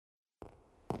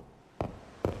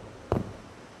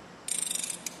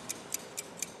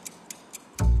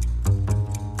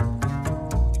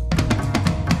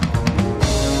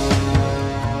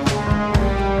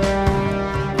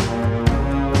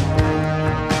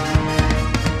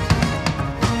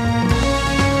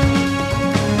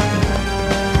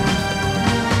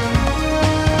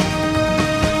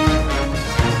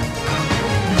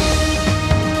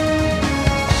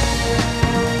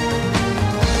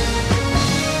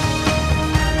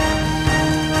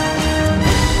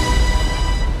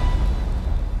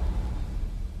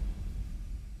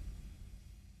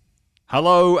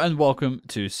Hello and welcome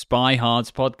to Spy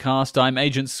Hard's podcast. I'm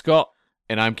Agent Scott.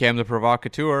 And I'm Cam the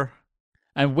Provocateur.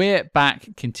 And we're back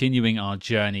continuing our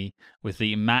journey with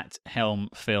the Matt Helm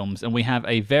films. And we have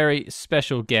a very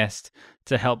special guest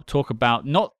to help talk about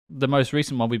not the most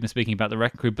recent one we've been speaking about, The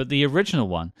Wrecking Crew, but the original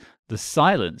one, The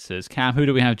Silencers. Cam, who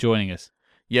do we have joining us?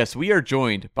 Yes, we are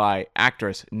joined by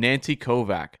actress Nancy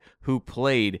Kovack, who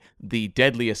played the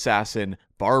deadly assassin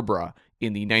Barbara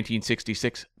in the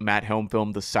 1966 Matt Helm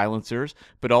film The Silencers,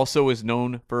 but also is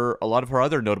known for a lot of her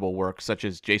other notable work, such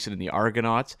as Jason and the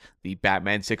Argonauts, the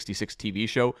Batman 66 TV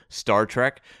show, Star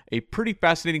Trek, a pretty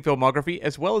fascinating filmography,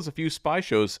 as well as a few spy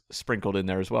shows sprinkled in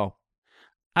there as well.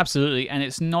 Absolutely, and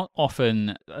it's not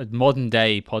often a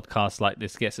modern-day podcast like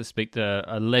this gets to speak to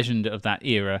a legend of that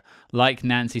era, like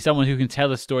Nancy, someone who can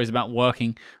tell us stories about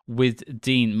working with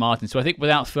Dean Martin. So I think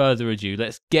without further ado,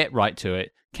 let's get right to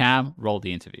it. Cam, roll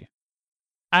the interview.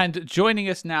 And joining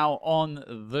us now on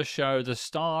the show, the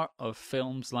star of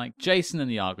films like Jason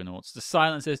and the Argonauts, The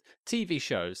Silencers, TV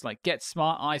shows like Get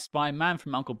Smart, I Spy, Man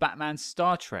from U.N.C.L.E. Batman,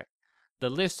 Star Trek. The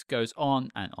list goes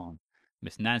on and on.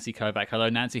 Miss Nancy Kovack. Hello,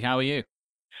 Nancy. How are you?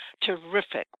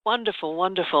 Terrific. Wonderful,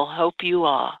 wonderful. Hope you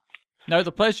are. No,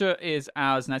 the pleasure is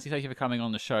ours. Nancy, thank you for coming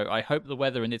on the show. I hope the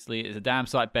weather in Italy is a damn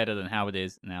sight better than how it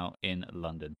is now in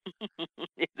London.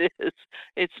 It is.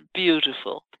 It's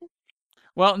beautiful.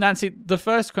 Well, Nancy, the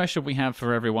first question we have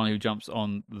for everyone who jumps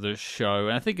on the show,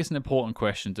 and I think it's an important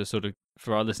question to sort of,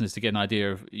 for our listeners to get an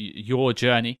idea of your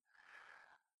journey.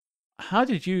 How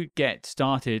did you get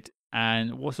started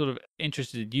and what sort of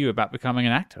interested you about becoming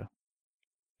an actor?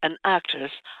 An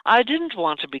actress. I didn't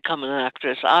want to become an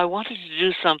actress. I wanted to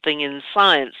do something in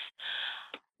science.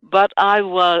 But I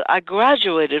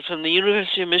graduated from the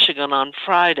University of Michigan on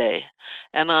Friday,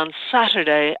 and on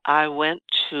Saturday I went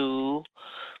to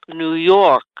New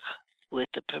York with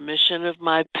the permission of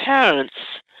my parents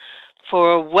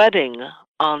for a wedding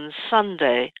on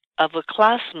Sunday of a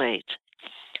classmate,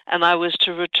 and I was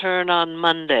to return on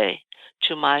Monday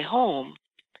to my home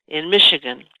in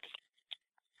Michigan.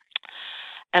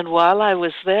 And while I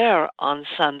was there on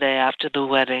Sunday after the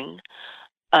wedding,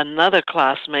 another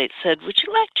classmate said, "Would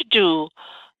you like to do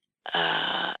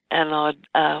what was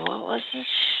it?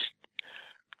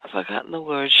 I've forgotten the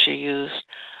word she used.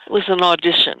 It was an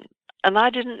audition." And I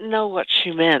didn't know what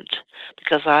she meant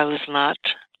because I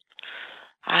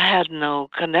had no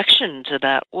connection to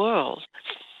that world.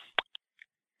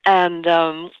 And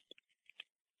I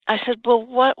said, "Well,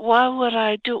 why would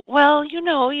I do?" "Well,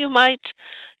 you might,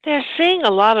 they're seeing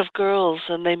a lot of girls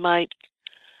and you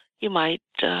might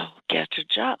get a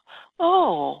job."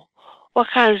 "Oh,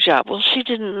 what kind of job?" Well, she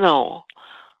didn't know.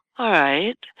 "All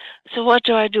right. So what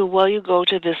do I do?" "Well, you go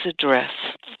to this address."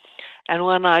 And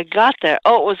when I got there,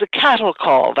 it was a cattle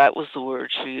call. That was the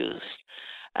word she used.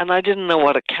 And I didn't know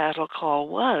what a cattle call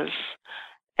was.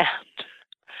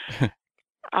 And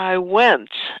I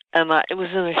went, and it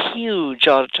was in a huge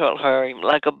auditorium,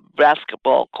 like a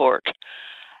basketball court.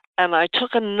 And I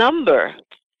took a number,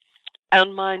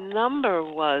 and my number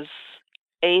was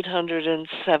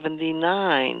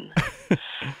 879.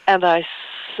 And I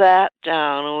sat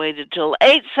down and waited till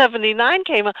 879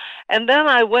 came up, and then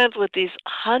I went with these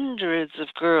hundreds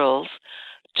of girls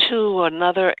to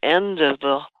another end of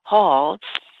the hall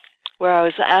where I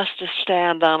was asked to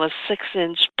stand on a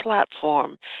 6-inch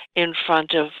platform in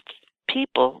front of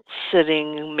people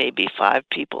sitting, maybe 5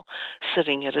 people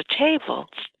sitting at a table.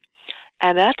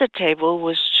 And at the table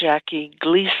was Jackie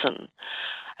Gleason.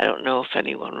 I don't know if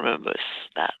anyone remembers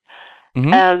that.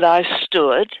 Mm-hmm. And I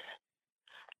stood,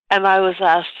 and I was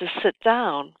asked to sit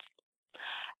down.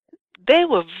 They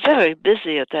were very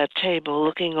busy at that table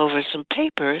looking over some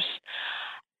papers,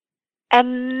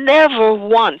 and never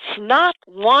once, not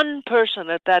one person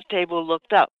at that table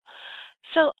looked up.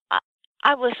 So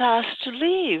I was asked to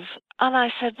leave, and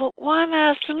I said, "Well, why am I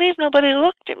asked to leave? Nobody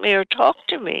looked at me or talked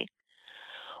to me."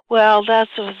 "Well, that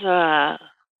was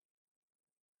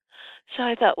So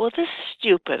I thought, well, this is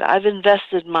stupid. I've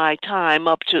invested my time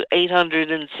up to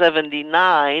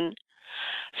 879.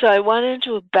 So I went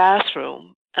into a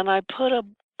bathroom, and I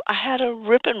had a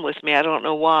ribbon with me, I don't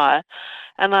know why,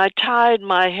 and I tied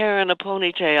my hair in a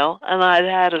ponytail, and I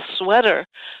had a sweater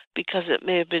because it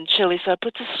may have been chilly, so I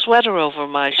put the sweater over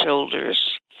my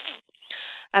shoulders.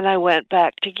 And I went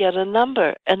back to get a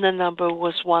number, and the number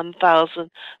was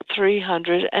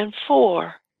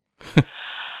 1,304.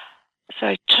 So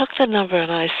I took the number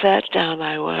and I sat down.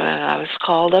 I was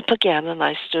called up again, and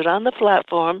I stood on the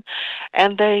platform,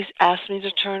 and they asked me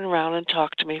to turn around and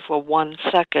talk to me for 1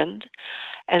 second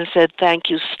and said, "Thank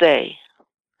you, stay."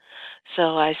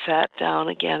 So I sat down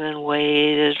again and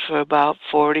waited for about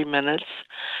 40 minutes.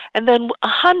 And then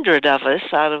 100 of us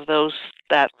out of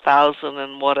that 1,000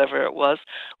 and whatever it was,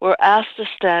 were asked to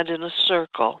stand in a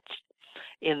circle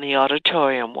in the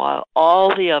auditorium while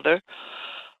all the other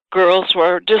girls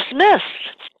were dismissed.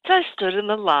 So I stood in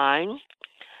the line,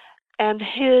 and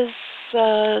his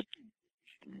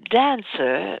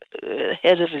dancer,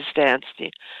 head of his dance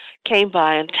team, came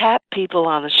by and tapped people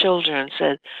on the shoulder and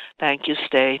said, "Thank you,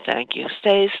 stay, thank you,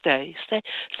 stay, stay, stay,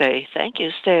 stay, thank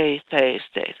you, stay, stay,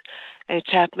 stay." And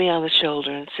he tapped me on the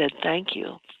shoulder and said, "Thank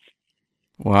you."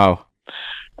 Wow.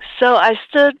 So I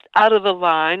stood out of the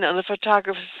line, and the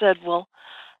photographer said, "Well,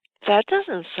 that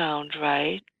doesn't sound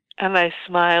right." And I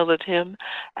smiled at him,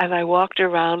 and I walked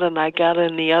around, and I got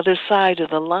on the other side of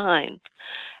the line.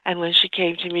 And when she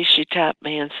came to me, she tapped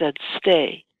me and said,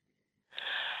 "Stay."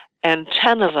 And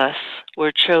 10 of us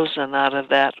were chosen out of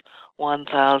that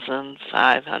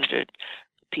 1,500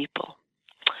 people.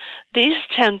 These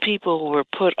 10 people were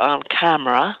put on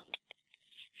camera,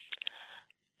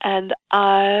 and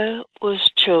I was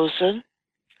chosen.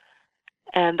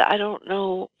 And I don't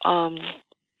know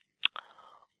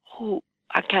who,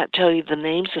 I can't tell you the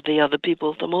names of the other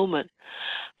people at the moment,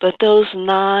 but those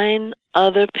 9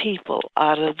 other people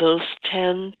out of those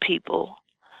 10 people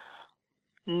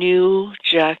knew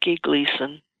Jackie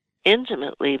Gleason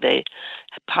intimately. They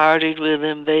partied with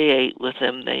him, they ate with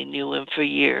him, they knew him for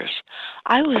years.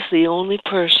 I was the only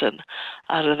person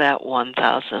out of that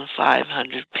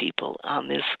 1,500 people on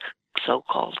this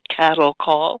so-called cattle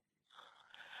call.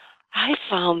 I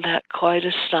found that quite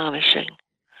astonishing,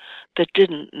 that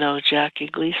didn't know Jackie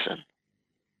Gleason.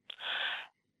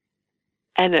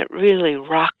 And it really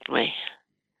rocked me.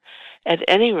 At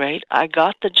any rate, I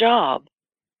got the job.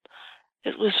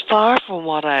 It was far from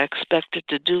what I expected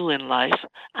to do in life.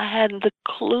 I hadn't a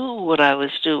clue what I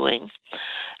was doing.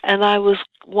 And I was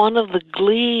one of the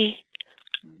Glee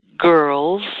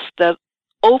girls that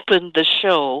opened the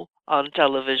show on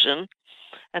television,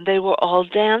 and they were all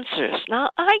dancers. Now,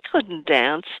 I couldn't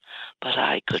dance, but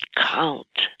I could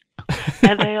count.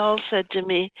 And they all said to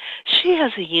me, "She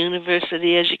has a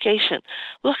university education.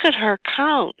 Look at her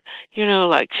count.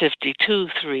 Like 52,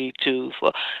 3, 2,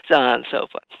 4, so on and so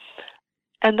forth."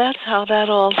 And that's how that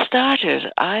all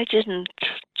started. I didn't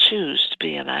choose to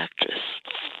be an actress.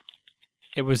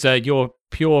 It was your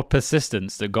pure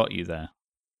persistence that got you there.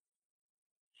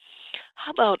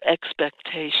 How about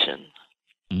expectation?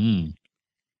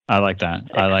 I like that.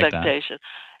 I like that. Expectation.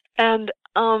 And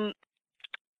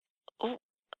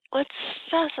what's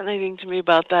fascinating to me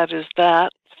about that is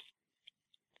that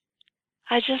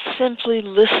I just simply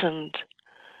listened.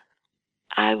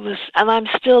 And I'm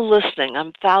still listening.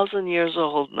 I'm 1,000 years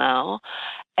old now,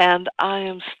 and I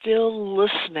am still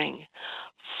listening.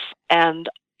 And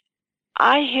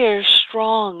I hear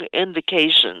strong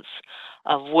indications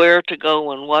of where to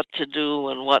go and what to do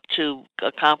and what to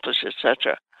accomplish,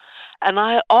 etc. And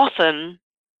I often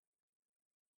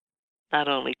not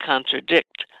only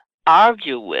contradict,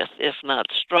 argue with, if not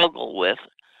struggle with,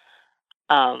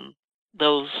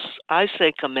 those, I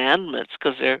say commandments,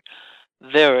 because they're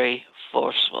very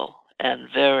forceful and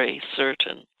very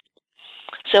certain.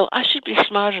 So I should be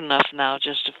smart enough now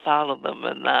just to follow them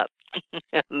and not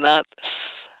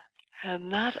and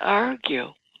not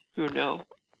argue.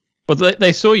 Well,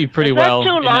 they saw you pretty well Is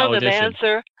that too in that long an audition.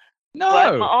 answer?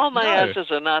 No, all my no. answers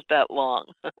are not that long.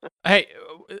 Hey,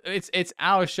 it's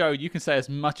our show. You can say as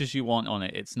much as you want on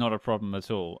it. It's not a problem at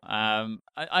all.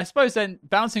 I suppose then,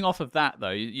 bouncing off of that though,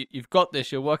 you've got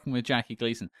this. You're working with Jackie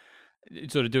Gleason,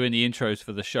 sort of doing the intros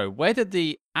for the show. Where did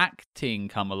the acting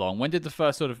come along? When did the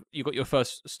first you got your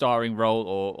first starring role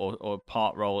or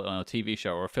part role on a TV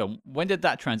show or a film? When did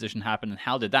that transition happen, and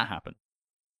how did that happen?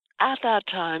 At that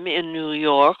time in New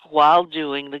York, while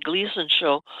doing the Gleason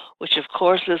show, which of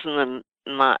course isn't a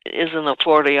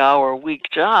 40-hour-a-week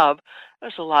job,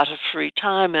 there's a lot of free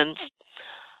time, and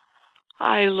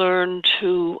I learned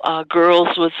to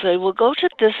girls would say, "Well, go to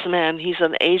this man. He's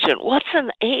an agent." "What's an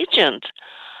agent?"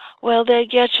 "Well, they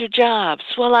get you jobs."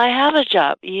 "Well, I have a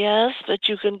job." "Yes, but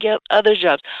you can get other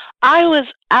jobs." I was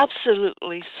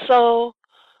absolutely so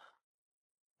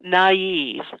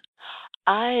naive.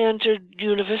 I entered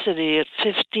university at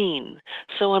 15,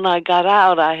 so when I got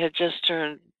out, I had just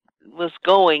was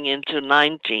going into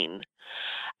 19.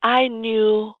 I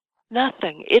knew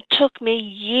nothing. It took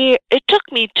me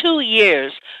 2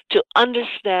 years to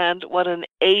understand what an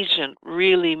agent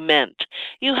really meant.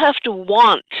 You have to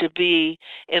want to be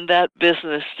in that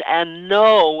business and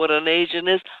know what an agent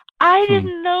is. I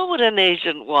didn't know what an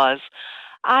agent was.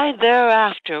 I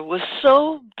thereafter was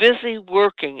so busy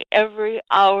working every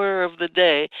hour of the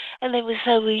day, and they would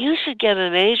say, well, you should get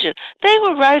an agent. They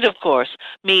were right, of course,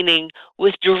 meaning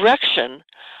with direction.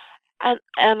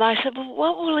 And I said, well,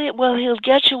 what will he? Well, he'll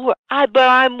get you work. But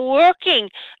I'm working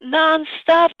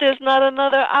nonstop. There's not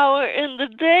another hour in the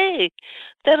day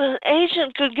that an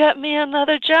agent could get me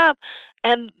another job.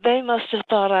 And they must have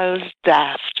thought I was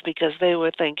daft because they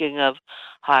were thinking of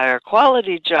higher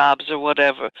quality jobs or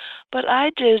whatever. But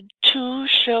I did two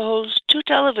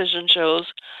television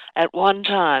shows at one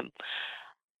time.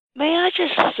 May I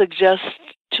just suggest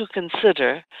to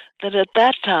consider that at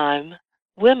that time,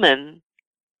 women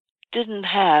didn't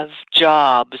have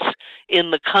jobs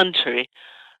in the country.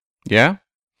 Yeah?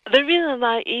 The reason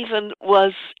I even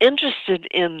was interested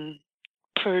in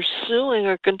pursuing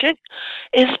or continue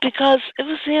is because it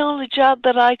was the only job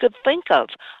that I could think of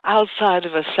outside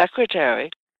of a secretary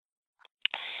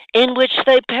in which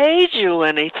they paid you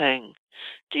anything.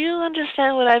 Do you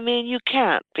understand what I mean? You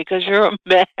can't because you're a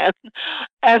man,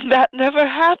 and that never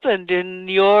happened in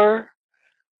your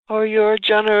or your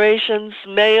generation's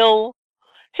male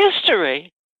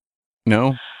history.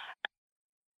 No?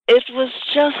 It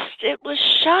was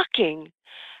shocking.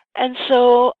 And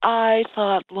so I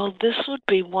thought, well, this would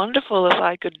be wonderful if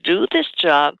I could do this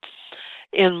job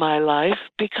in my life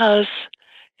because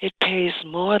it pays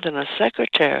more than a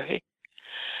secretary.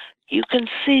 You can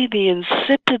see the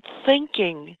insipid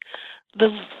thinking,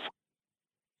 the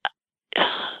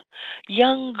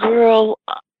young girl,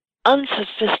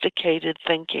 unsophisticated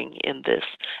thinking in this.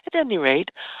 At any rate,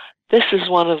 this is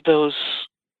one of those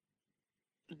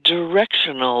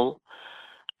directional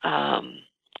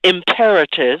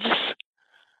imperatives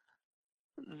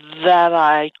that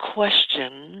I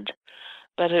questioned,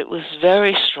 but it was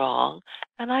very strong,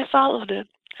 and I followed it.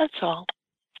 That's all.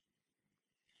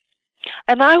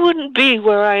 And I wouldn't be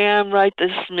where I am right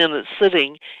this minute,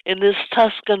 sitting in this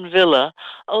Tuscan villa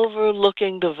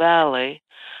overlooking the valley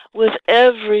with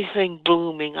everything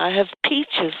blooming. I have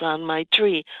peaches on my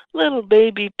tree, little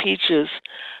baby peaches,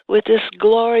 with this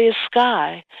glorious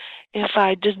sky, if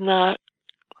I did not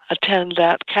attend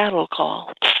that cattle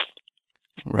call.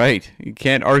 Right. You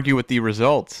can't argue with the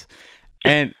results.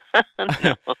 And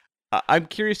No. I'm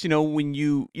curious, when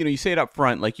you say it up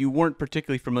front, like you weren't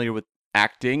particularly familiar with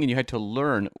acting and you had to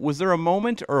learn. Was there a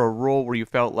moment or a role where you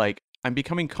felt like, I'm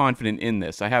becoming confident in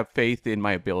this. I have faith in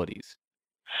my abilities?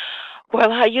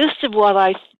 Well, I used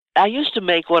to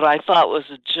make what I thought was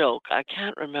a joke. I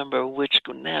can't remember which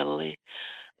Natalie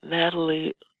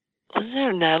was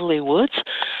there Natalie Woods?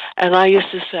 And I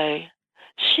used to say,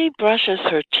 she brushes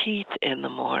her teeth in the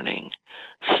morning.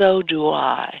 So do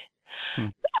I. Hmm.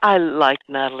 I liked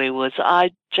Natalie Woods.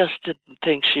 I just didn't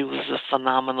think she was a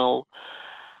phenomenal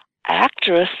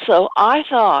actress. So I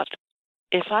thought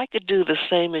if I could do the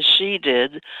same as she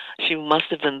did, she must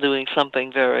have been doing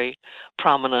something very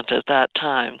prominent at that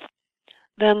time.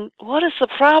 Then what is the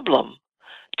problem?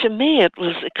 To me, it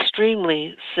was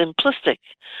extremely simplistic.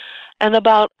 And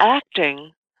about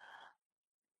acting,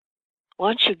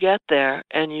 once you get there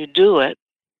and you do it,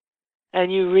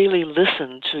 and you really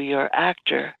listen to your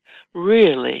actor,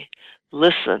 really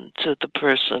listen to the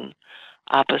person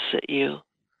opposite you,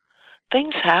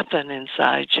 things happen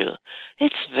inside you.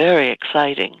 It's very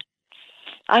exciting.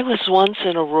 I was once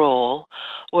in a role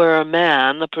where a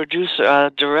man,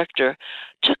 a director,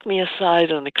 took me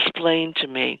aside and explained to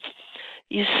me,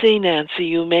 you see, Nancy,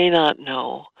 you may not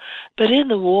know, but in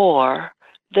the war,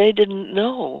 they didn't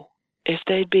know if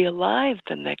they'd be alive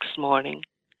the next morning.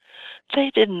 They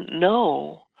didn't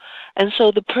know. And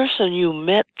so the person you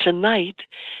met tonight,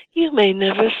 you may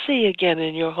never see again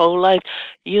in your whole life.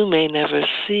 You may never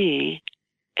see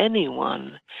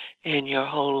anyone in your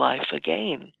whole life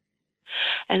again.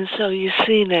 And so you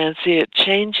see, Nancy, it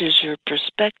changes your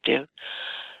perspective.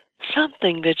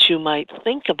 Something that you might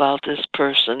think about this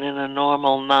person in a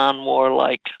normal,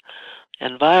 non-warlike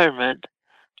environment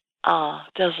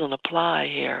doesn't apply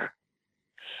here.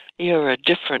 You're a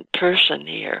different person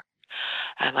here.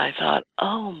 And I thought,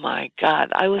 oh my God,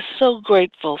 I was so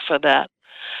grateful for that.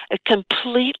 It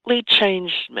completely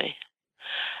changed me.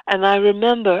 And I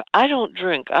remember, I don't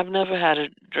drink. I've never had a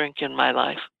drink in my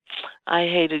life. I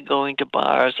hated going to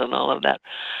bars and all of that.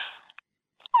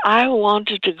 I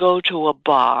wanted to go to a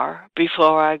bar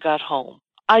before I got home.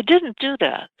 I didn't do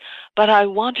that, but I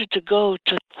wanted to go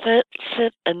to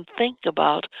sit and think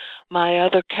about my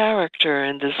other character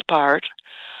in this part,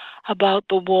 about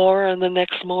the war and the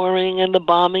next morning and the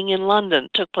bombing in London,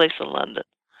 took place in London.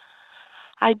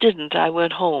 I didn't. I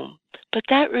went home. But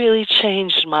that really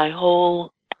changed my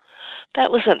whole,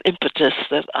 that was an impetus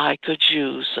that I could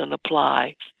use and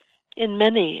apply in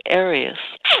many areas.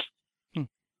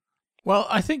 Well,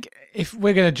 I think if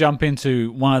we're going to jump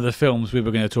into one of the films we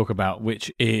were going to talk about,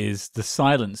 which is The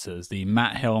Silencers, the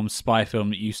Matt Helms spy film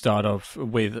that you start off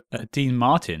with Dean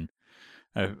Martin,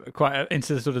 quite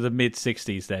into sort of the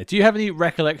mid-60s there. Do you have any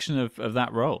recollection of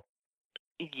that role?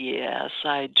 Yes,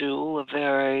 I do. A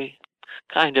very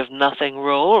kind of nothing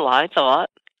role, I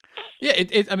thought.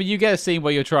 Yeah, I mean, you get a scene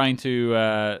where you're trying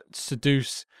to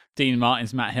seduce Dean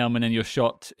Martin's Matt Helm, and then you're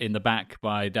shot in the back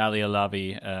by Dahlia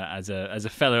Lavi as a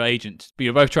fellow agent. But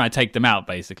you're both trying to take them out,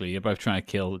 basically. You're both trying to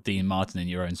kill Dean Martin in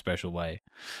your own special way.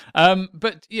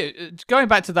 But yeah, going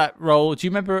back to that role, do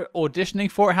you remember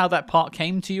auditioning for it? How that part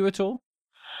came to you at all?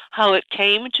 How it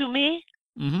came to me?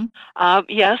 Mm-hmm.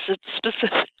 Yes, it's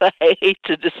specific. I hate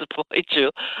to disappoint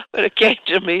you, but it came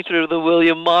to me through the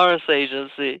William Morris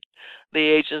Agency, the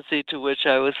agency to which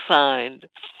I was signed.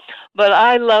 But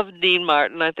I loved Dean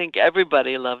Martin. I think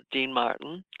everybody loved Dean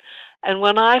Martin. And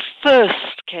when I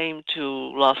first came to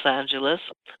Los Angeles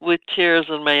with tears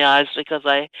in my eyes because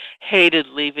I hated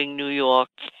leaving New York,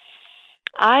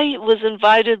 I was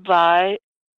invited by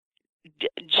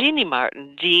Jeannie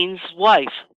Martin, Dean's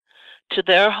wife, to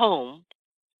their home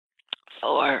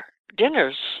for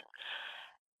dinners.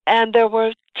 And there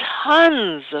were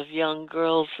tons of young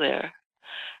girls there.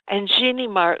 And Jeannie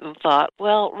Martin thought,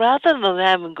 well, rather than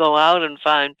have him go out and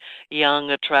find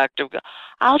young, attractive girls,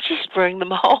 I'll just bring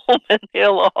them home and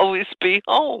he'll always be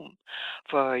home.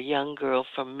 For a young girl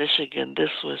from Michigan,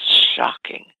 this was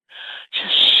shocking.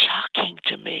 Just shocking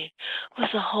to me. It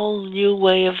was a whole new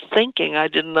way of thinking. I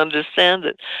didn't understand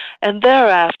it. And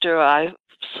thereafter, I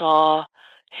saw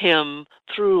him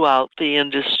throughout the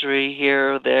industry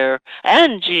here, there,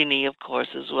 and Jeannie, of course,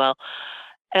 as well.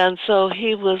 And so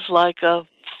he was like a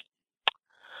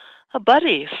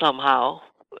buddy somehow.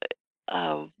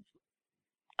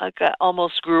 Like I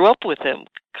almost grew up with him,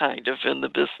 kind of, in the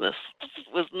business.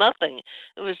 It was nothing.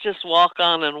 It was just walk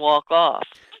on and walk off.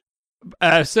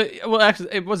 Well, actually,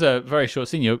 it was a very short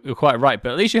scene. You're quite right,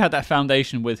 but at least you had that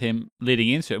foundation with him leading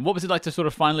into it. And what was it like to sort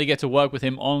of finally get to work with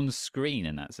him on screen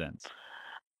in that sense?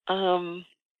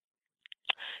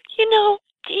 You know,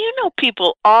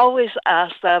 people always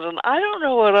ask that, and I don't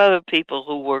know what other people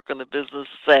who work in the business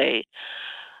say.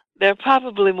 They're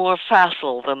probably more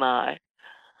facile than I.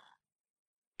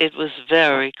 It was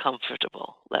very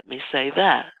comfortable, let me say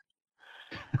that.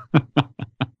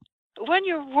 When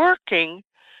you're working,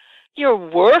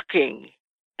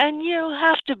 and you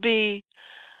have to be,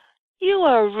 you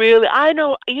are really,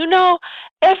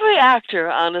 every actor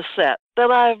on a set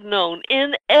that I've known,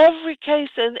 in every case,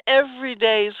 in every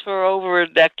days for over a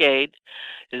decade,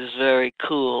 is very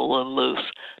cool and loose.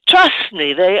 Trust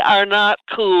me, they are not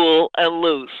cool and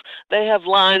loose. They have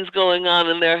lines going on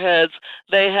in their heads.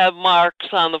 They have marks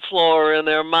on the floor in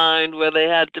their mind where they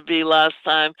had to be last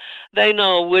time. They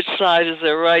know which side is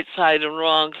their right side and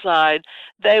wrong side.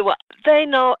 They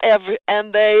know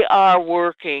and they are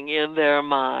working in their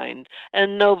mind.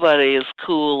 And nobody is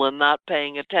cool and not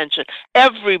paying attention.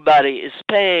 Everybody is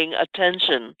paying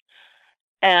attention.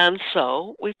 And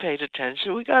so we paid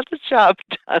attention, we got the job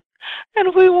done,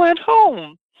 and we went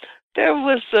home. I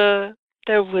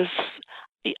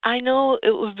know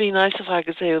it would be nice if I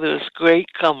could say there was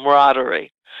great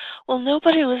camaraderie. Well,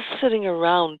 nobody was sitting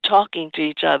around talking to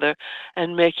each other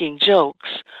and making jokes.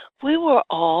 We were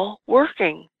all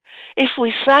working. If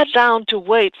we sat down to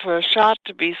wait for a shot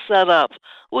to be set up,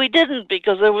 we didn't,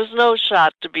 because there was no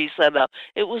shot to be set up.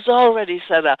 It was already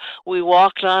set up. We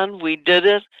walked on, we did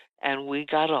it, and we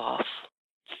got off.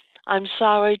 I'm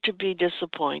sorry to be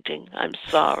disappointing. I'm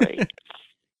sorry.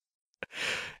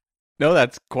 No,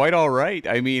 that's quite all right.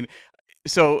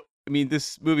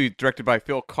 This movie directed by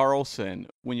Phil Carlson,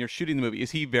 when you're shooting the movie,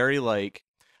 is he very like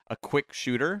a quick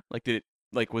shooter?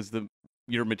 Was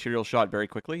your material shot very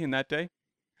quickly in that day?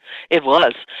 It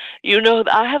was.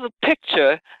 I have a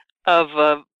picture of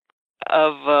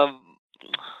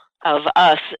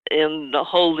us in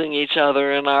holding each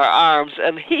other in our arms,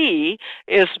 and he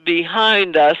is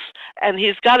behind us, and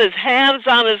he's got his hands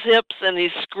on his hips, and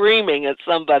he's screaming at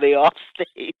somebody off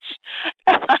stage.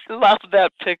 And I love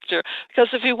that picture, because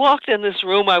if he walked in this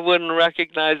room, I wouldn't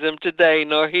recognize him today,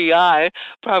 nor I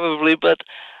probably, but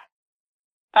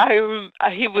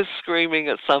he was screaming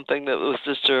at something that was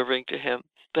disturbing to him,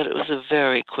 but it was a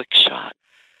very quick shot.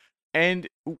 And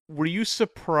were you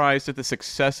surprised at the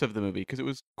success of the movie? Because it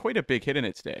was quite a big hit in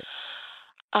its day.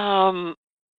 I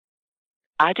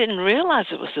didn't realize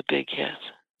it was a big hit.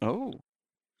 Oh,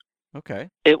 okay.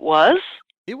 It was?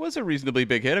 It was a reasonably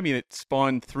big hit. I mean, it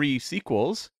spawned 3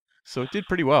 sequels, so it did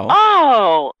pretty well.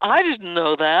 Oh, I didn't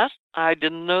know that. I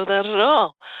didn't know that at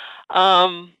all.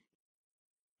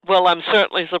 Well, I'm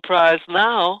certainly surprised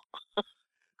now.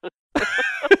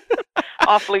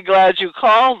 Awfully glad you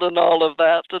called and all of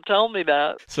that to tell me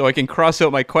that. So I can cross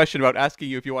out my question about asking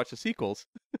you if you watch the sequels.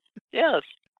 Yes.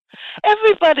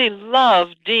 Everybody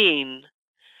loved Dean.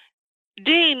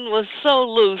 Dean was so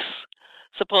loose,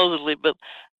 supposedly, but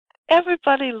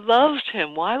everybody loved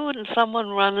him. Why wouldn't someone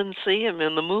run and see him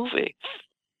in the movie?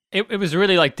 It was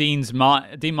really like Dean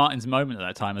Martin's moment at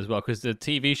that time as well, because the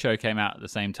TV show came out at the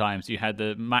same time. So you had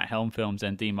the Matt Helm films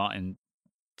and Dean Martin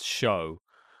show,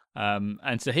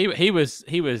 and so he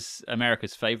was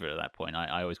America's favorite at that point.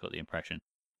 I always got the impression.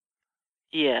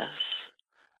 Yes.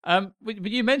 But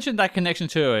you mentioned that connection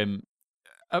to him.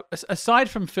 Aside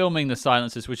from filming The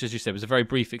Silencers, which, as you said, was a very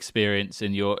brief experience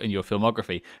in your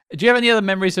filmography, do you have any other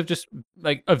memories of just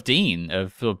like of Dean,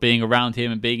 of sort of being around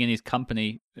him and being in his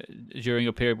company during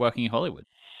your period working in Hollywood?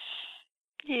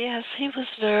 Yes, he was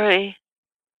very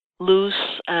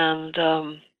loose, and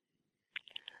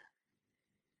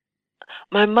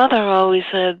my mother always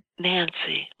said,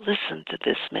 Nancy, listen to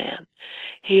this man.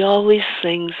 He always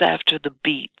sings after the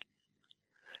beat.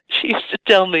 She used to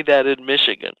tell me that in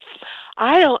Michigan.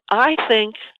 I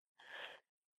think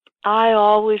I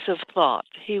always have thought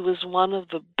he was one of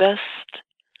the best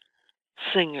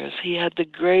singers. He had the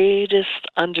greatest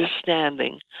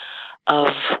understanding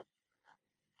of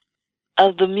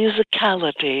the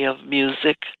musicality of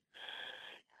music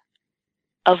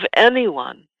of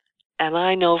anyone. And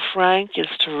I know Frank is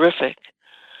terrific,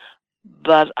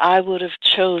 but I would have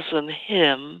chosen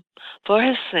him for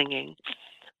his singing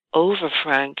over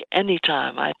Frank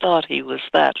anytime. I thought he was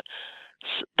that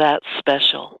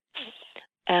special.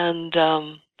 And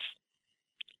I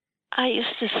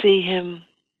used to see him,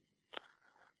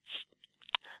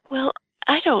 well,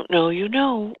 I don't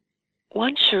know,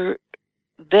 once you're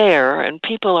there and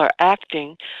people are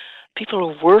acting, people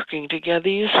are working together,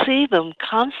 you see them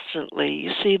constantly.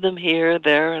 You see them here,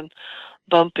 there, and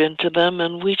bump into them,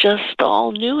 and we just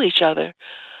all knew each other,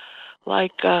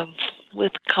 like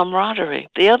with camaraderie.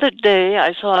 The other day,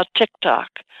 I saw a TikTok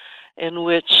in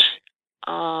which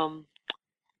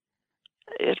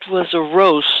it was a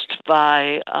roast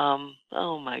by,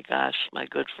 oh my gosh, my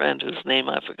good friend whose name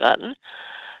I've forgotten,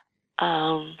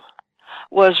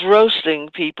 was roasting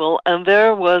people, and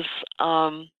there was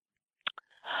a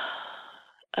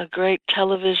great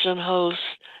television host,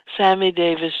 Sammy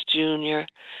Davis Jr.,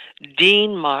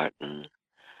 Dean Martin,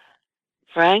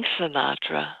 Frank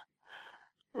Sinatra,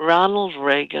 Ronald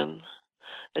Reagan,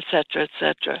 etc.,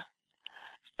 etc.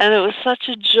 And it was such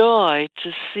a joy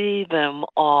to see them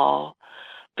all,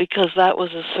 because that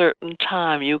was a certain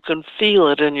time. You can feel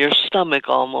it in your stomach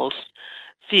almost,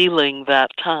 feeling that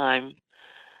time.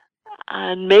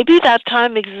 And maybe that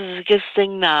time is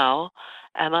existing now,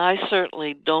 and I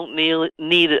certainly don't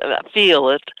feel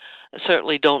it. I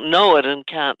certainly don't know it and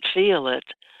can't feel it.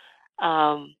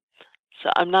 So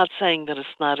I'm not saying that it's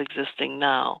not existing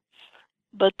now.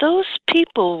 But those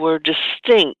people were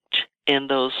distinct in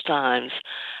those times,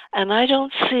 and I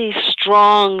don't see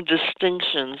strong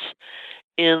distinctions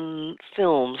in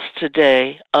films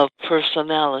today of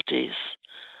personalities.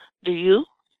 Do you?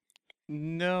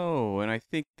 No, and I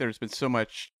think there's been so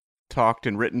much talked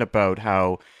and written about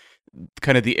how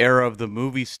kind of the era of the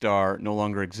movie star no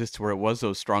longer exists where it was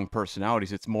those strong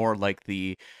personalities. It's more like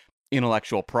the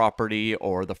intellectual property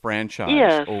or the franchise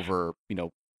Yes. over,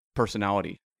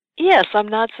 personality. Yes, I'm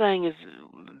not saying it's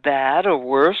bad or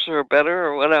worse or better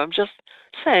or whatever. I'm just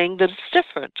saying that it's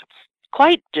different.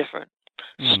 Quite different.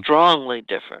 Strongly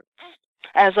different.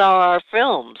 As are our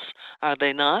films, are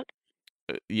they not?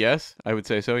 Yes, I would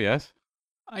say so, yes.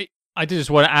 I did just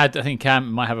want to add, I think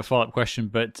Cam might have a follow-up question,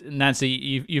 but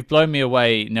Nancy, you've blown me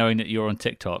away knowing that you're on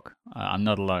TikTok. I'm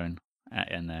not alone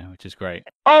in there, which is great.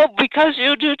 Oh, because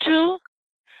you do too?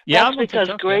 Yeah, That's I'm on because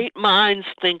TikTok, great minds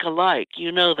think alike.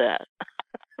 You know that.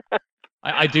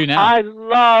 I do now. I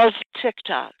love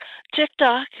TikTok.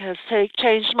 TikTok has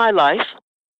changed my life.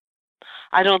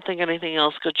 I don't think anything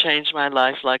else could change my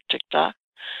life like TikTok.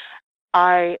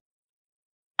 I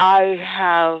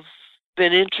have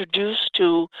been introduced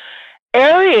to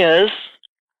areas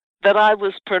that I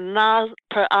was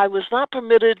not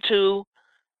permitted to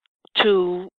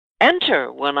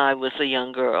enter when I was a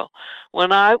young girl.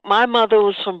 My mother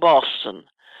was from Boston,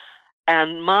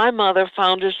 and my mother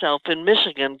found herself in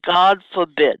Michigan. God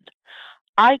forbid.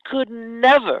 I could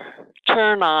never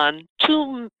turn on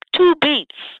two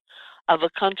beats of a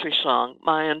country song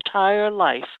my entire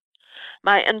life.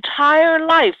 My entire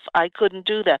life, I couldn't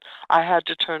do that. I had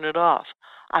to turn it off.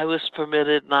 I was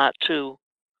permitted not to.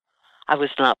 I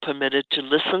was not permitted to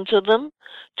listen to them,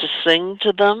 to sing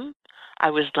to them. I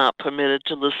was not permitted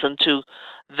to listen to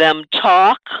them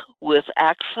talk with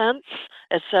accents,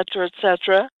 etc.,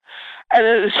 etc. And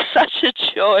it is such a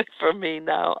joy for me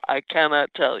now. I cannot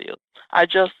tell you. I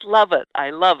just love it. I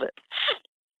love it.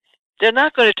 They're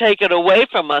not going to take it away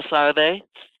from us, are they?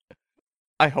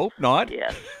 I hope not.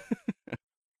 Yes.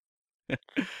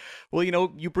 Well,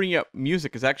 you bringing up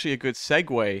music is actually a good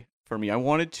segue for me. I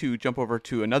wanted to jump over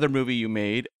to another movie you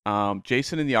made,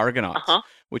 Jason and the Argonauts, Uh-huh.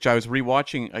 which I was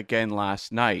rewatching again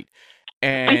last night.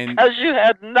 And Because you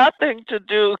had nothing to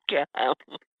do, Cam.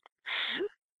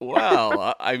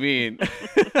 well, I mean,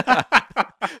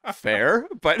 fair,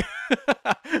 but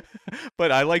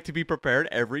but I like to be prepared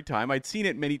every time. I'd seen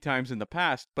it many times in the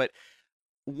past, but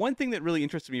one thing that really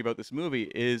interested me about this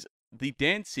movie is the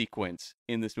dance sequence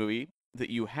in this movie that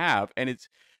you have, and it's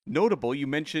notable. You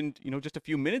mentioned, just a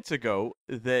few minutes ago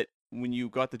that when you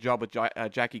got the job with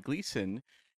Jackie Gleason,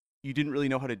 you didn't really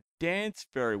know how to dance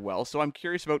very well. So I'm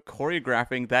curious about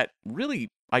choreographing that really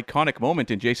iconic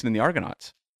moment in Jason and the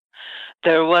Argonauts.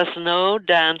 There was no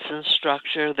dance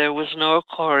instructor. There was no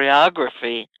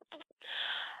choreography.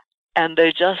 And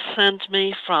they just sent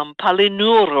me from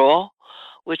Palinuro,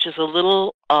 which is a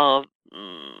little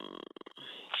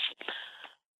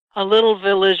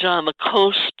village on the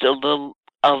coast of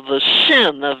the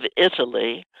Shin of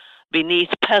Italy, beneath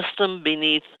Pestum,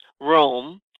 beneath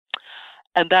Rome,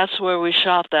 and that's where we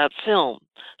shot that film.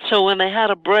 So when they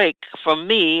had a break from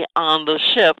me on the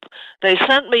ship, they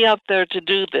sent me up there to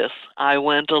do this. I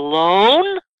went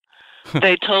alone.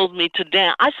 They told me to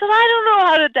dance. I said, I don't know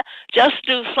how to dance. Just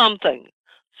do something.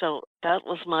 So that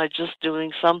was my just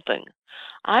doing something.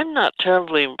 I'm not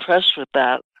terribly impressed with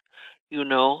that,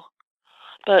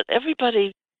 but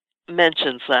everybody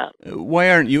mentions that. Why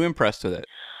aren't you impressed with it?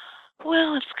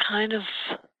 Well, it's kind of...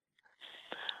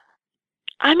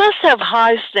 I must have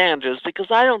high standards because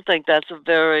I don't think that's a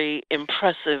very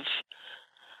impressive...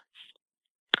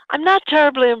 I'm not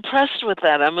terribly impressed with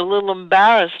that. I'm a little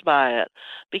embarrassed by it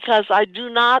because I do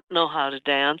not know how to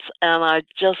dance and I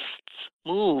just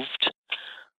moved.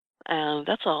 And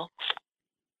that's all.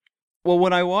 Well,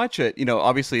 when I watch it,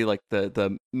 obviously like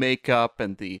the makeup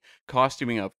and the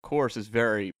costuming, of course, is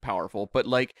very powerful, but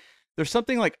like there's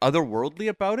something like otherworldly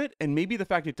about it, and maybe the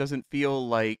fact it doesn't feel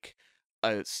like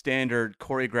a standard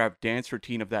choreographed dance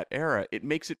routine of that era, it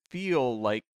makes it feel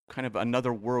like kind of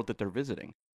another world that they're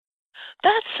visiting.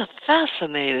 That's a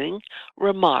fascinating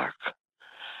remark.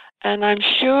 And I'm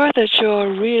sure that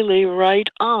you're really right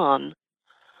on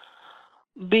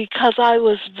because I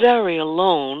was very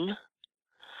alone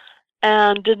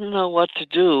and didn't know what to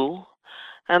do.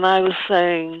 And I was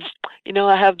saying,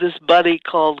 I have this buddy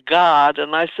called God,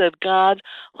 and I said, God,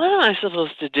 what am I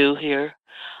supposed to do here?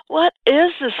 What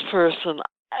is this person?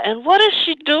 And what is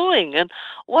she doing? And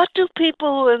what do people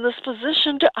who are in this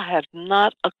position do? I had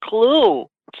not a clue.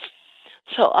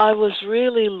 So I was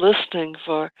really listening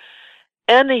for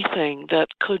anything that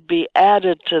could be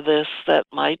added to this that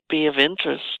might be of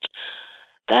interest.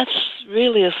 That's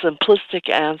really a simplistic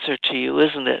answer to you,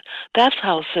 isn't it? That's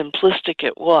how simplistic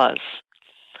it was.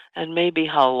 And maybe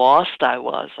how lost I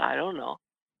was. I don't know.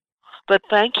 But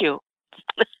thank you.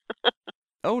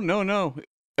 Oh, no, no.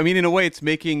 I mean, in a way, it's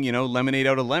making, lemonade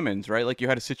out of lemons, right? Like you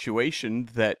had a situation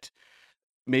that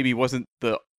maybe wasn't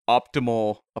the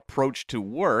optimal approach to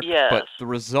work, Yes. but the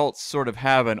results sort of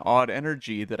have an odd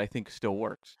energy that I think still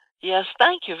works. Yes,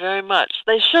 thank you very much.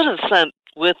 They should have sent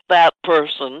with that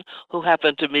person, who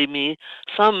happened to be me,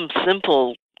 some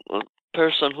simple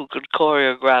person who could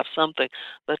choreograph something,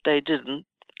 but they didn't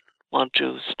want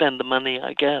to spend the money,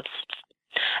 I guess.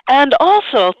 And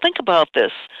also, think about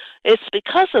this. It's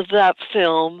because of that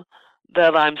film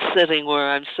that I'm sitting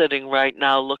where I'm sitting right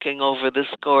now looking over this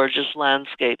gorgeous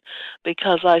landscape,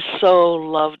 because I so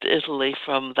loved Italy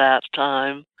from that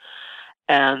time.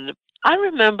 And I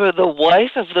remember the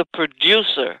wife of the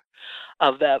producer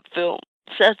of that film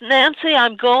said, Nancy,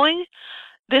 I'm going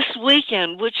this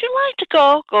weekend. Would you like to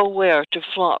go? Go where? To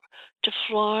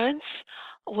Florence?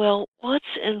 Well, what's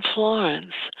in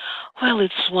Florence? Well,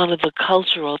 it's one of the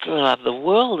cultural of the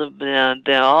world.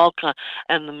 They're all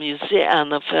and the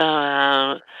museum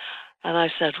and and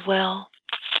I said, well,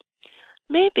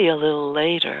 maybe a little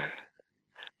later,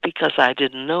 because I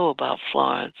didn't know about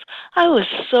Florence. I was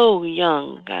so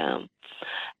young,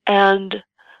 and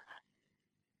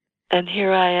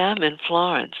here I am in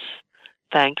Florence,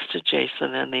 thanks to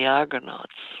Jason and the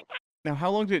Argonauts. Now, how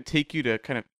long did it take you to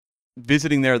kind of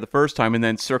visiting there the first time and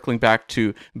then circling back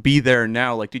to be there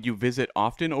now? Like, did you visit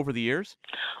often over the years?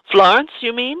 Florence,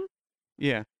 you mean?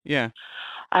 Yeah, yeah.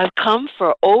 I've come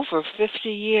for over 50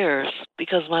 years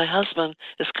because my husband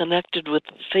is connected with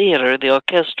the theater, the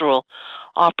orchestral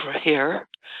opera here,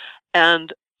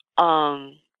 and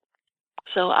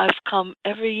so I've come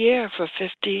every year for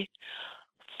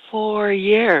 54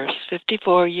 years.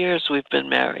 54 years we've been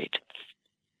married.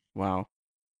 Wow.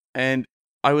 And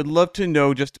I would love to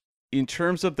know, just in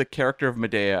terms of the character of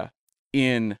Medea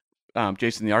in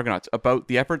Jason the Argonauts, about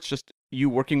the efforts, just you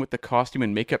working with the costume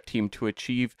and makeup team to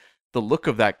achieve the look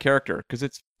of that character, because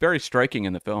it's very striking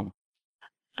in the film.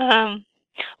 Um,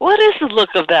 what is the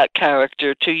look of that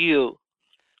character to you?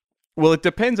 Well, it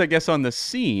depends, I guess, on the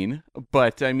scene,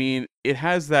 but I mean, it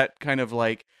has that kind of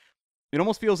like, it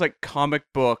almost feels like comic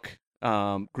book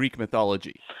Greek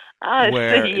mythology, I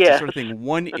where see, it's a yes. sort of thing,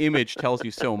 one image tells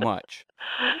you so much.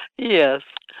 Yes.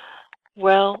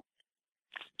 Well,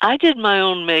 I did my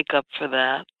own makeup for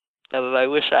that. I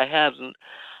wish I hadn't.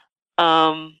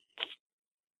 Um,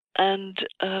 and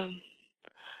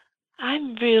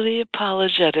I'm really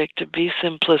apologetic to be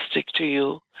simplistic to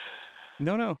you,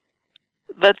 No, no.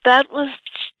 but that was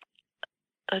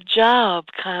a job,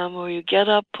 Cam, where you get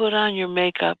up, put on your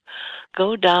makeup,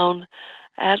 go down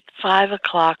at 5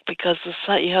 o'clock because the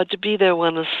sun. You had to be there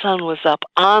when the sun was up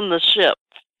on the ship,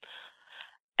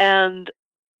 and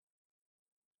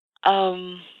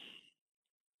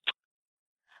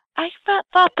I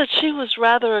thought that she was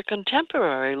rather a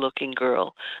contemporary-looking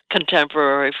girl,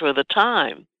 contemporary for the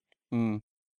time. Mm.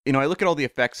 I look at all the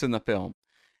effects in the film,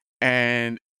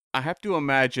 and I have to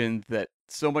imagine that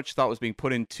so much thought was being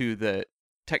put into the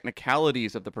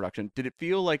technicalities of the production. Did it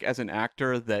feel like, as an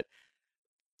actor, that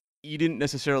you didn't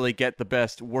necessarily get the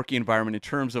best working environment in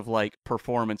terms of like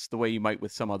performance the way you might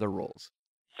with some other roles?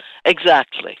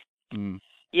 Exactly. Mm.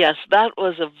 Yes, that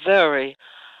was a very.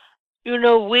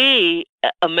 We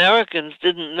Americans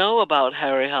didn't know about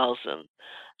Harryhausen,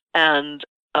 and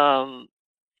um,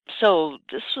 so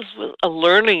this was a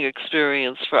learning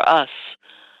experience for us.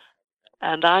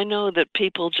 And I know that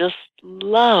people just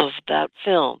loved that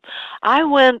film. I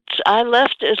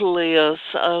left Italy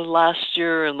last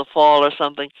year in the fall or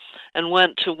something, and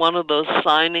went to one of those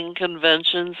signing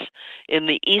conventions in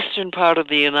the eastern part of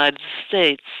the United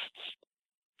States.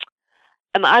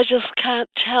 And I just can't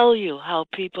tell you how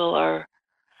people are.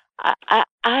 I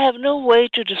have no way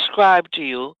to describe to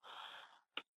you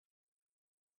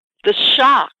the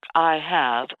shock I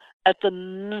have at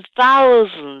the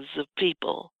thousands of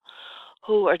people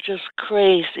who are just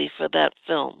crazy for that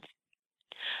film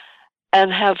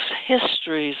and have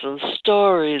histories and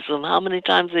stories and how many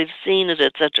times they've seen it,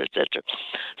 etc., etc.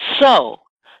 So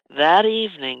that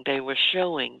evening they were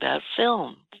showing that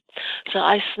film. So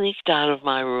I sneaked out of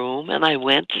my room and I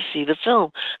went to see the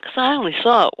film because I only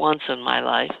saw it once in my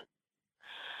life.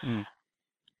 Mm.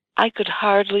 I could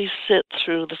hardly sit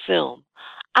through the film.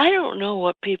 I don't know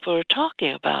what people are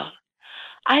talking about.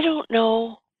 I don't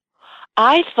know.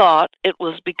 I thought it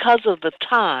was because of the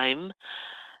time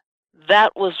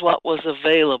that was what was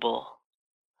available.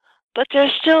 But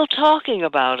they're still talking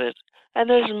about it, and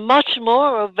there's much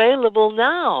more available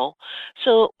now.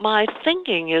 So my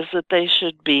thinking is that they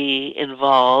should be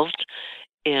involved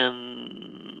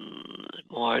in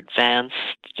more advanced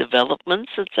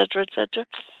developments, etc., etc.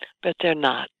 But they're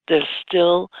not. They're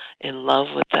still in love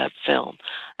with that film.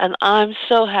 And I'm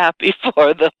so happy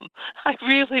for them. I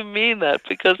really mean that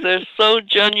because they're so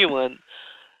genuine,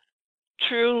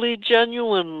 truly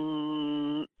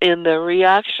genuine in their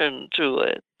reaction to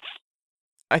it.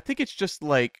 I think it's just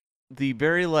like the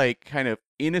very like kind of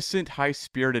innocent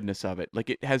high-spiritedness of it. Like,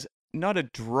 it has not a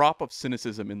drop of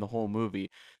cynicism in the whole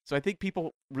movie. So I think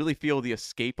people really feel the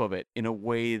escape of it in a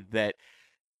way that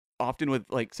often with,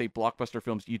 like, say, blockbuster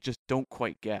films, you just don't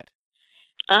quite get.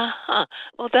 Uh-huh.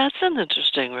 Well, that's an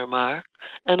interesting remark,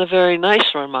 and a very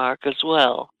nice remark as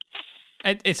well.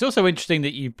 It's also interesting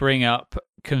that you bring up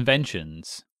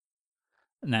conventions,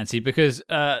 Nancy, because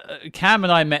Cam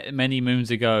and I met many moons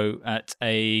ago at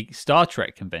a Star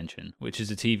Trek convention, which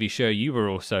is a TV show you were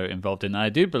also involved in. I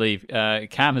do believe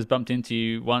Cam has bumped into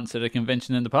you once at a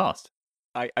convention in the past.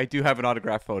 I do have an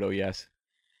autograph photo, yes.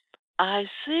 I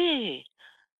see.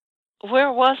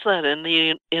 Where was that in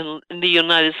the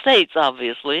United States,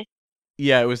 obviously?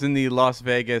 Yeah, it was in the Las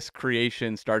Vegas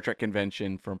Creation Star Trek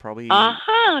convention from probably,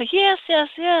 Uh-huh. Yes, yes,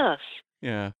 yes.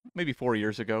 yeah, maybe 4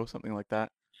 years ago, something like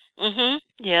that. Mm-hmm.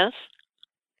 Yes.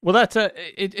 Well, it's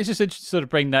just interesting to sort of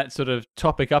bring that sort of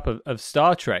topic up of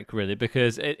Star Trek, really,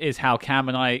 because it is how Cam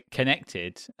and I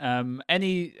connected.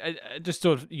 Any just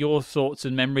sort of your thoughts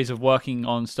and memories of working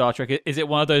on Star Trek? Is it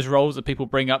one of those roles that people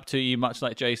bring up to you, much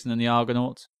like Jason and the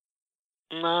Argonauts?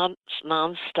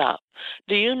 Non-stop.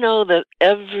 Do you know that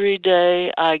every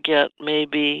day I get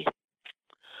maybe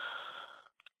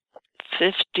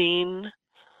 15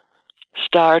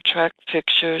 Star Trek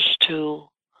pictures to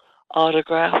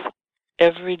autograph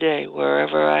every day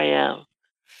wherever I am.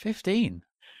 15.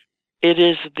 It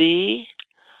is the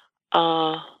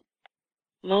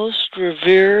most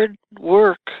revered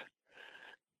work,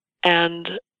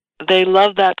 and they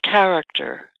love that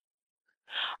character.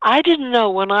 I didn't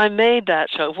know when I made that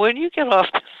show. When you get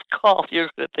off this call, you're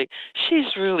going to think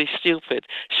she's really stupid.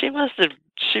 She must have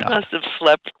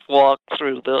walked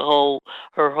through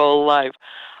her whole life.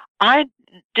 I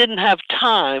didn't have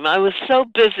time. I was so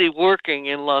busy working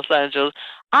in Los Angeles.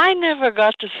 I never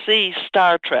got to see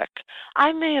Star Trek.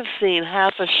 I may have seen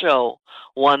half a show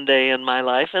one day in my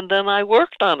life, and then I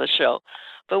worked on a show.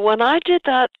 But when I did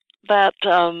that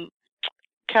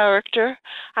character,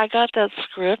 I got that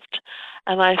script,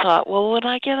 and I thought, well, when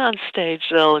I get on stage,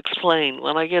 they'll explain.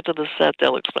 When I get to the set,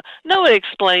 they'll explain. Nobody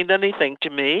explained anything to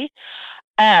me,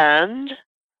 and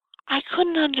I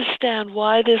couldn't understand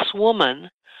why this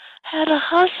woman had a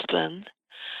husband,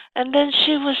 and then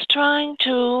she was trying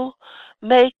to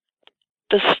make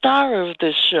the star of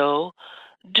this show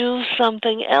do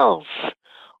something else.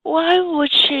 Why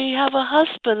would she have a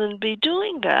husband and be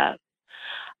doing that?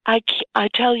 I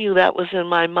tell you, that was in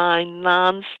my mind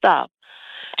nonstop.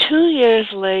 2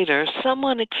 years later,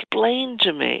 someone explained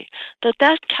to me that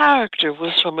that character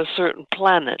was from a certain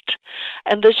planet,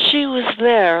 and that she was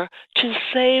there to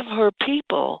save her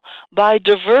people by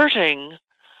diverting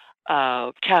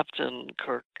Captain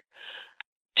Kirk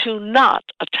to not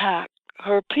attack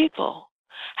her people.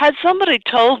 Had somebody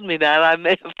told me that, I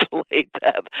may have played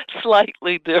that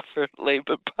slightly differently,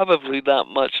 but probably not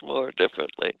much more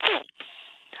differently.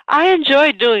 I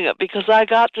enjoyed doing it because I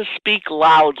got to speak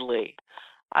loudly.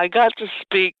 I got to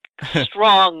speak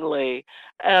strongly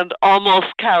and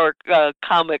almost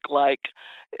comic-like,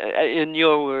 in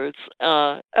your words.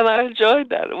 And I enjoyed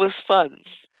that. It was fun.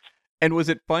 And was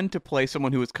it fun to play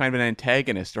someone who was kind of an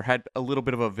antagonist or had a little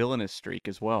bit of a villainous streak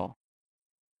as well?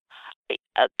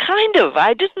 Kind of.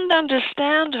 I didn't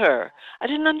understand her. I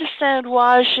didn't understand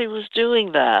why she was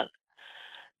doing that.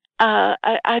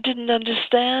 I didn't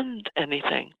understand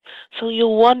anything. So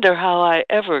you'll wonder how I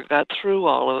ever got through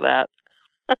all of that.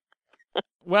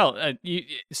 Well, you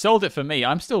sold it for me.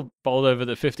 I'm still bowled over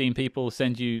that 15 people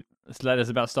send you letters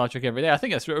about Star Trek every day. I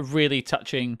think that's a really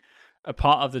touching a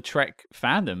part of the Trek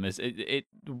fandom. Is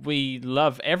we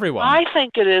love everyone. I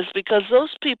think it is, because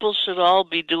those people should all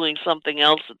be doing something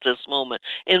else at this moment.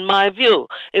 In my view,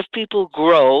 if people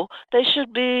grow, they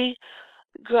should be.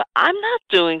 I'm not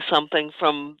doing something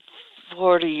from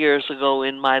 40 years ago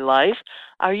in my life.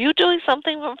 Are you doing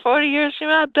something from 40 years ago?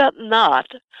 I bet not.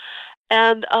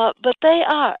 And but they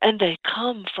are, and they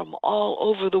come from all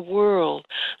over the world.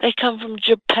 They come from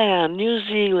Japan, New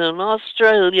Zealand,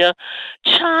 Australia,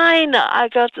 China. I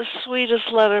got the sweetest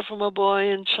letter from a boy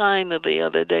in China the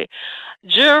other day.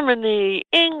 Germany,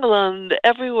 England,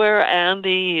 everywhere, and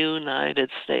the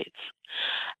United States.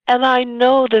 And I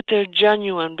know that they're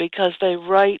genuine because they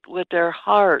write with their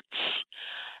hearts.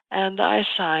 And I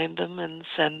sign them and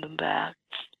send them back.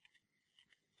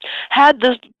 Had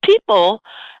the people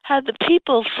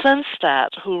sensed that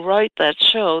who write that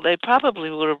show, they probably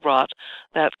would have brought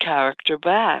that character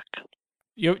back.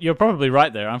 You're probably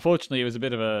right there. Unfortunately, it was a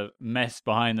bit of a mess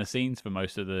behind the scenes for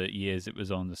most of the years it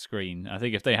was on the screen. I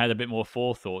think if they had a bit more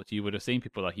forethought, you would have seen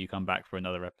people like you come back for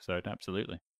another episode.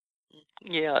 Absolutely.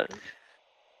 Yeah.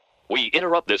 We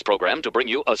interrupt this program to bring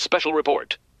you a special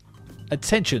report.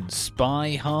 Attention,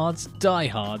 spy-hards,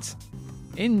 diehards.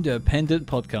 Independent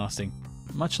podcasting,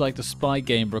 much like the spy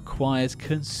game, requires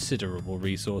considerable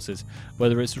resources,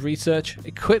 whether it's research,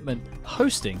 equipment,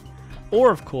 hosting, or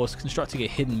of course constructing a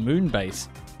hidden moon base.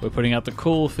 We're putting out the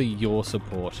call for your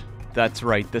support. That's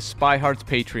right, the Spy Hearts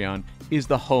Patreon is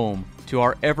the home to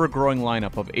our ever-growing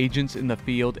lineup of Agents in the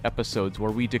Field episodes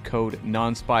where we decode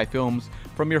non-spy films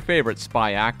from your favorite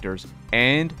spy actors,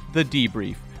 and The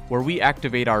Debrief, where we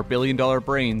activate our billion-dollar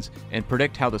brains and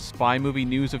predict how the spy movie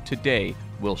news of today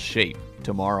will shape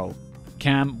tomorrow.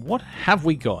 Cam, what have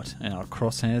we got in our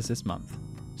crosshairs this month?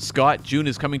 Scott, June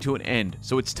is coming to an end,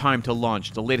 so it's time to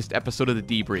launch the latest episode of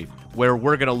The Debrief, where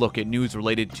we're going to look at news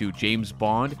related to James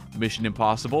Bond, Mission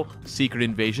Impossible, Secret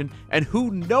Invasion, and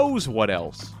who knows what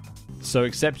else. So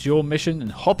accept your mission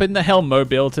and hop in the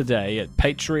Hellmobile today at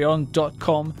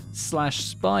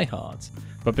patreon.com/spyhards.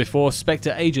 But before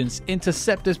Spectre agents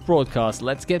intercept this broadcast,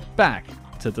 let's get back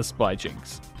to the Spy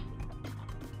Jinx.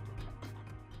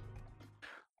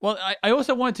 Well, I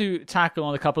also want to tackle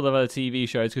on a couple of other TV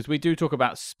shows, because we do talk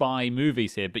about spy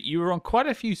movies here, but you were on quite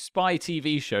a few spy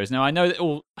TV shows. Now, I know that it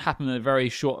all happened in a very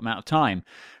short amount of time,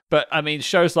 but I mean,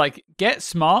 shows like Get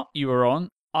Smart, you were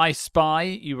on, I Spy,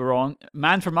 you were on,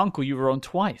 Man from U.N.C.L.E., you were on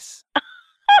twice.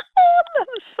 That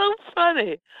was so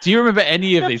funny. Do you remember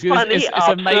any of these? Funny It's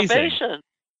amazing. observation.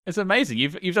 It's amazing.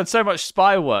 You've done so much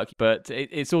spy work, but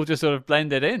it's all just sort of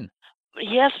blended in.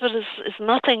 Yes, but it's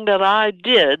nothing that I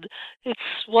did. It's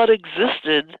what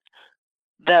existed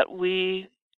that we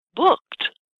booked.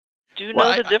 Do you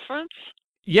know the difference?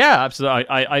 Yeah, absolutely.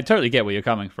 I totally get where you're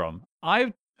coming from.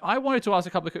 I wanted to ask a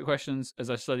couple of quick questions as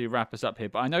I slowly wrap us up here,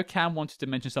 but I know Cam wanted to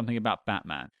mention something about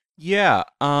Batman. Yeah.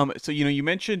 So you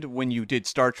mentioned when you did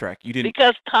Star Trek, you didn't.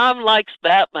 Because Tom likes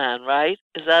Batman, right?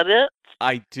 Is that it?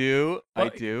 I do. Well, I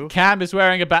do. Cam is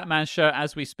wearing a Batman shirt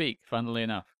as we speak, funnily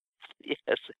enough.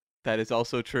 Yes. That is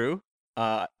also true.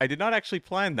 I did not actually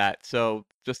plan that, so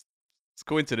just it's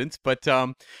coincidence. But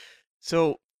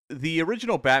so the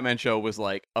original Batman show was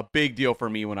like a big deal for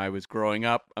me when I was growing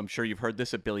up. I'm sure you've heard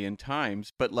this a billion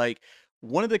times, but like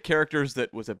one of the characters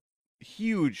that was a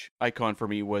huge icon for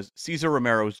me was Cesar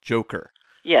Romero's Joker.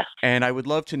 Yes. And I would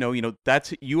love to know,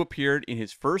 you appeared in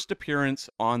his first appearance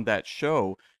on that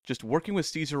show, just working with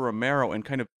Cesar Romero and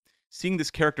kind of seeing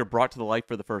this character brought to the light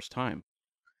for the first time.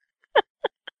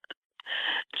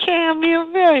 Cam,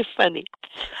 you're very funny.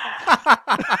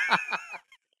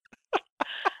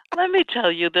 Let me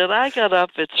tell you that I got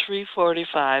up at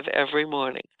 3:45 every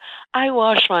morning. I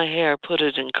washed my hair, put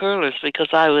it in curlers because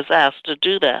I was asked to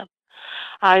do that.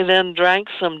 I then drank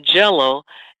some Jell-O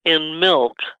in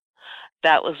milk.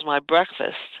 That was my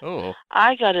breakfast. Oh.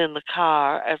 I got in the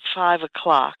car at 5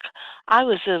 o'clock. I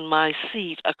was in my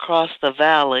seat across the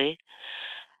valley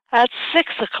at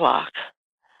 6 o'clock.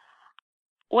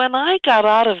 When I got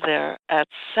out of there at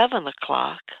 7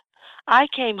 o'clock, I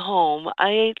came home. I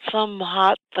ate some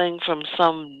hot thing from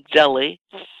some deli.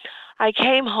 I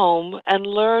came home and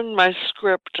learned my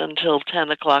script until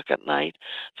 10 o'clock at night,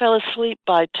 fell asleep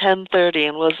by 10:30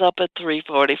 and was up at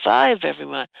 3:45 every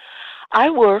morning. I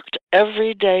worked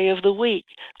every day of the week.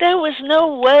 There was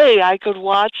no way I could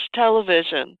watch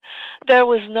television. There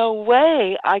was no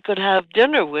way I could have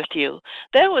dinner with you.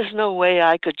 There was no way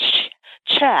I could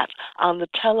chat on the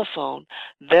telephone.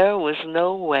 There was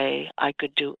no way I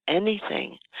could do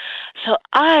anything. So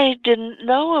I didn't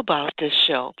know about this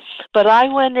show. But I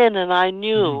went in and I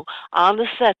knew on the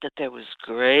set that there was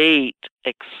great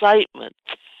excitement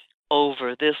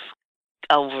over this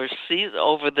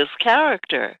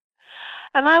character.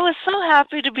 And I was so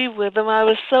happy to be with him. I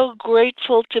was so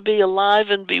grateful to be alive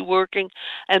and be working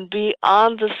and be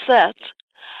on the set.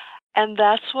 And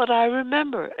that's what I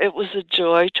remember. It was a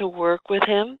joy to work with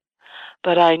him,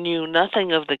 but I knew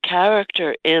nothing of the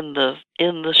character in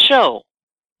the show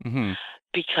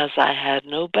because I had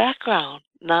no background,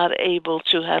 not able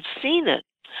to have seen it.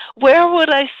 Where would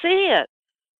I see it?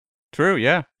 True,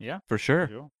 yeah. Yeah, for sure.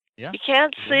 Yeah. You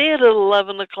can't see it at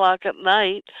 11 o'clock at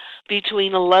night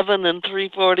between 11 and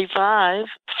 3:45.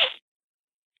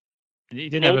 You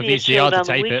didn't have a Maybe it VCR showed to on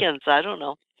the tape it. weekends. I don't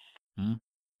know.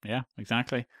 Yeah,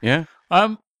 exactly. Yeah.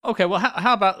 Okay, well,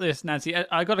 how about this, Nancy?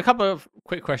 I got a couple of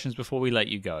quick questions before we let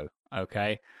you go,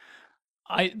 okay?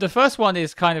 The first one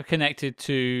is kind of connected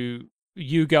to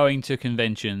you going to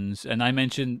conventions, and I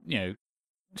mentioned,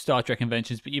 Star Trek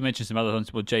conventions, but you mentioned some other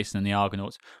ones, well, Jason and the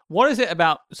Argonauts. What is it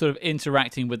about sort of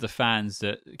interacting with the fans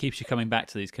that keeps you coming back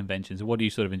to these conventions? What do you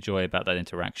sort of enjoy about that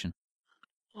interaction?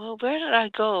 Well, where did I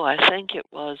go? I think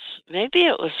maybe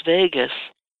it was Vegas.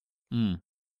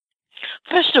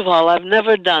 First of all, I've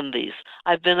never done these.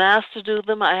 I've been asked to do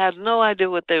them. I had no idea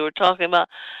what they were talking about.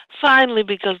 Finally,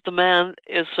 because the man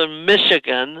is from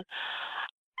Michigan,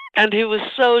 and he was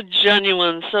so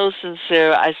genuine, so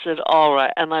sincere, I said, all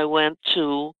right. And I went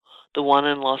to the one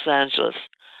in Los Angeles.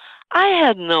 I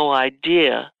had no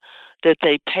idea that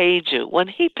they paid you. When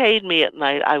he paid me at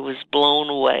night, I was blown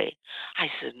away.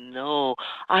 I said, no,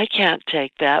 I can't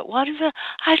take that. What is it?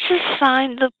 I just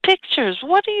signed the pictures.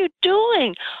 What are you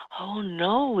doing? Oh,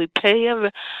 no, we pay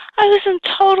every... I was in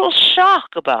total shock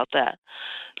about that.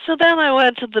 So then I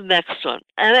went to the next one.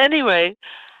 And anyway,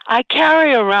 I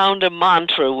carry around a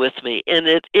mantra with me, and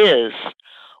it is,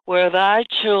 where thy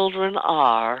children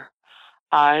are,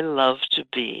 I love to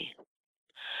be.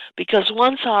 Because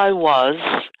once I was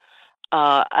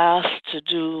asked to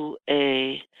do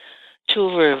a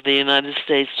tour of the United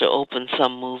States to open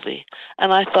some movie,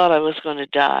 and I thought I was going to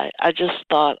die. I just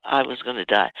thought I was going to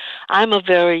die.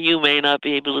 You may not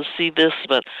be able to see this,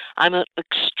 but I'm an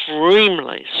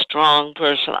extremely strong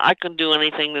person. I can do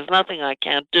anything. There's nothing I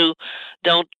can't do.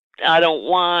 I don't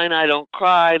whine. I don't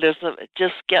cry.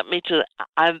 Just get me to.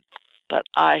 But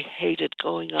I hated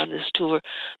going on this tour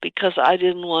because I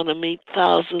didn't want to meet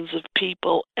thousands of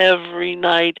people every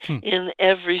night in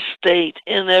every state,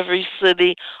 in every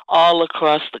city, all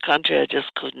across the country. I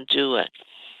just couldn't do it.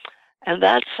 And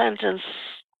that sentence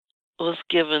was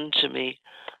given to me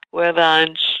where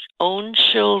thine own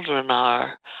children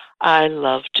are, I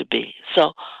love to be.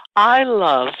 So I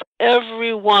love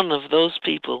every one of those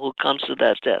people who comes to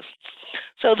that desk.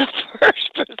 So the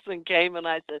first person came and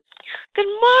I said, "Good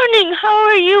morning, how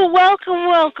are you? Welcome,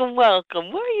 welcome,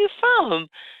 welcome. Where are you from?"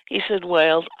 He said,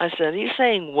 "Wales." I said, "Are you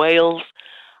saying Wales?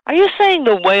 Are you saying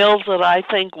the Wales that I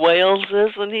think Wales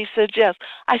is?" And he said, "Yes."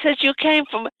 I said, "You came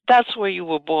from, that's where you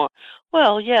were born."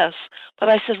 "Well, yes." But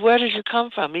I said, "Where did you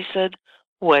come from?" He said,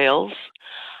 "Wales."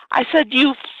 I said,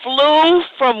 "You flew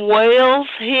from Wales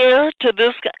here to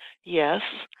this guy?" "Yes."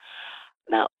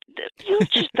 Now, you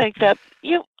just think that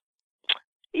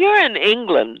you're in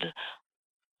England,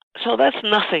 so that's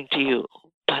nothing to you.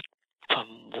 But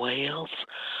from Wales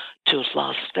to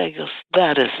Las Vegas,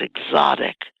 that is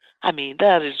exotic. I mean,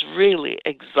 that is really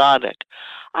exotic.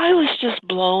 I was just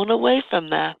blown away from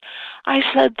that. I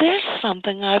said, there's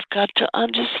something I've got to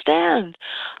understand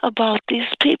about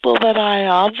these people that I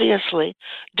obviously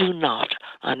do not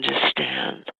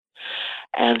understand.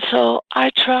 And so I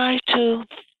try to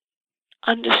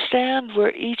understand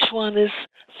where each one is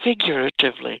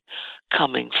figuratively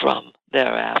coming from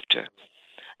thereafter.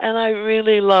 And I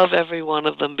really love every one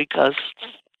of them because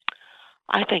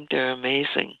I think they're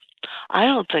amazing. I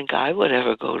don't think I would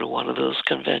ever go to one of those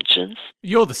conventions.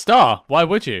 You're the star. Why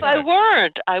would you? If I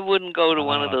weren't, I wouldn't go to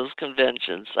one of Ah. those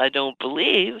conventions. I don't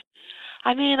believe.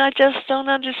 I mean, I just don't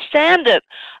understand it.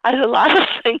 A lot of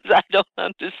things I don't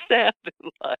understand in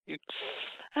life.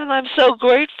 And I'm so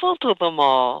grateful to them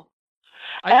all.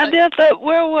 And if that,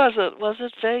 where was it? Was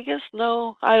it Vegas?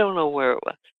 No, I don't know where it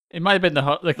was. It might have been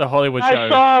like the Hollywood show. I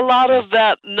saw a lot of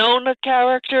that Nona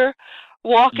character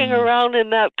walking around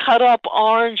in that cut-up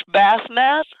orange bath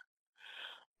mat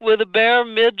with a bare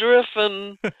midriff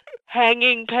and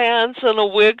hanging pants and a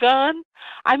wig on.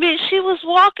 I mean, she was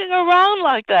walking around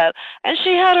like that, and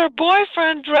she had her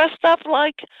boyfriend dressed up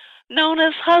like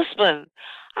Nona's husband.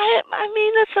 I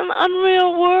mean, it's an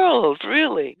unreal world,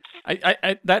 really.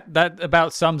 That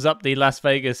about sums up the Las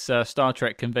Vegas Star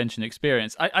Trek convention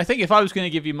experience. I think if I was going to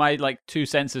give you my 2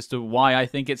 cents as to why I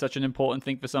think it's such an important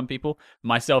thing for some people,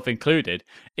 myself included,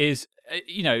 is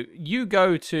you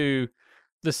go to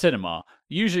the cinema.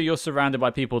 Usually you're surrounded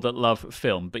by people that love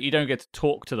film, but you don't get to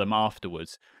talk to them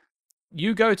afterwards.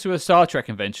 You go to a Star Trek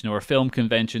convention or a film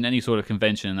convention, any sort of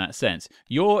convention in that sense,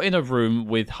 you're in a room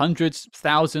with hundreds of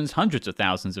thousands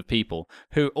of people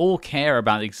who all care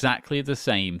about exactly the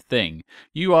same thing.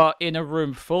 You are in a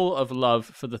room full of love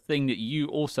for the thing that you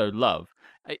also love.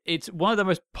 It's one of the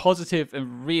most positive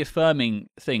and reaffirming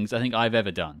things I think I've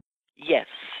ever done. Yes,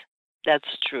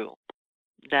 that's true.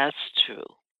 That's true.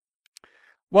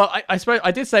 Well, I suppose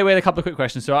I did say we had a couple of quick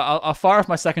questions, so I'll fire off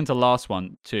my second to last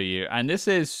one to you. And this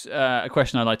is a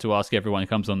question I like to ask everyone who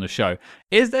comes on the show.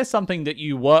 Is there something that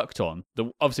you worked on, that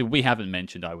obviously we haven't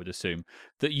mentioned, I would assume,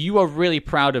 that you are really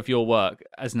proud of your work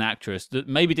as an actress that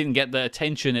maybe didn't get the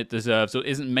attention it deserves or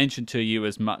isn't mentioned to you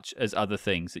as much as other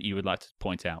things that you would like to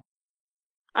point out?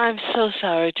 I'm so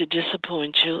sorry to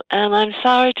disappoint you, and I'm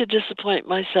sorry to disappoint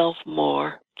myself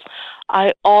more.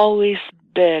 I always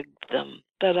begged them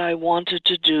that I wanted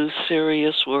to do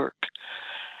serious work.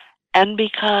 And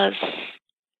because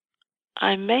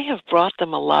I may have brought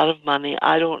them a lot of money,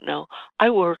 I don't know. I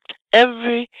worked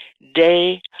every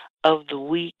day of the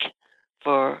week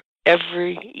for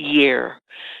every year.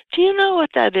 Do you know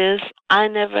what that is? I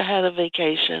never had a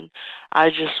vacation. I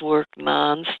just worked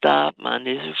nonstop,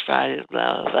 Monday through Friday,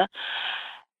 blah, blah,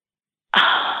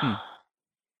 blah.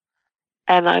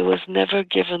 And I was never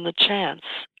given the chance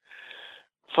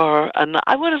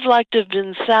I would have liked to have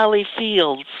been Sally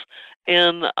Fields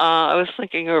in, I was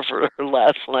thinking of her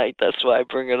last night, that's why I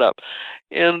bring it up,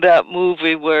 in that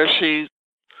movie where she's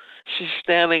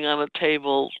standing on a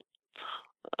table,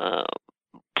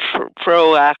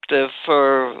 proactive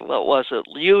for, what was it,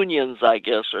 unions, I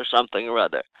guess, or something or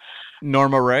other.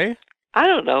 Norma Ray? I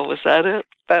don't know, was that it?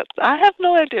 I have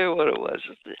no idea what it was.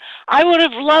 I would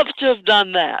have loved to have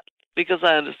done that, because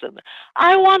I understand that.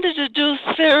 I wanted to do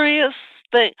serious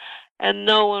thing, and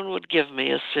no one would give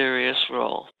me a serious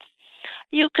role.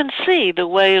 You can see the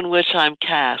way in which I'm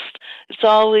cast. It's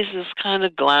always this kind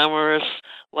of glamorous,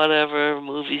 whatever,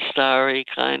 movie starry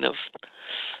kind of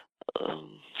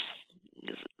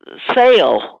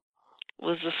sale.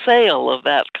 Was a sale of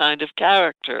that kind of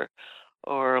character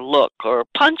or look or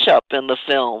punch up in the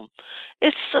film.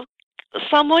 It's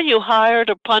someone you hire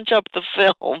to punch up the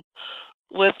film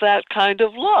with that kind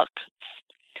of look.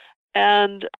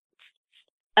 And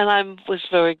I was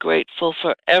very grateful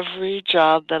for every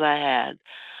job that I had,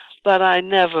 but I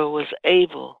never was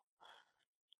able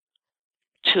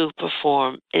to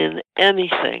perform in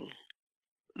anything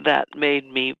that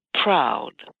made me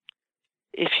proud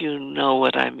if you know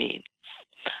what I mean.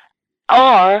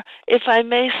 Or, if I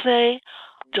may say,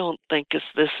 don't think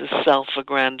this is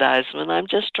self-aggrandizement. I'm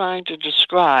just trying to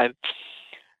describe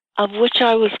of which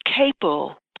I was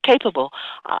capable.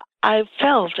 I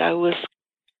felt I was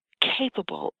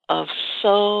capable of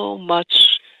so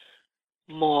much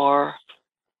more,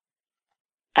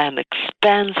 an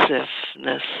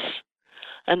expansiveness,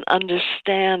 an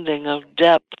understanding of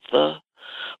depth, the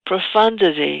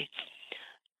profundity,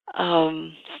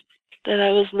 that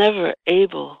I was never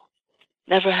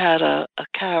had a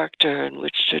character in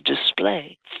which to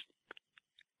display.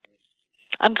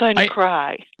 I'm going to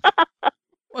cry.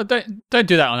 Well, don't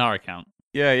do that on our account.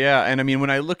 Yeah. And I mean, when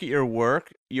I look at your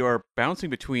work, you're bouncing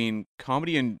between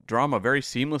comedy and drama very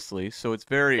seamlessly. So it's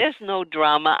very... There's no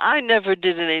drama. I never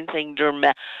did anything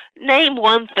dramatic. Name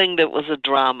one thing that was a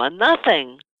drama.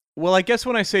 Nothing. Well, I guess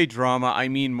when I say drama, I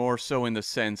mean more so in the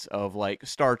sense of, like,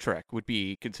 Star Trek would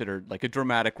be considered like a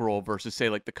dramatic role versus, say,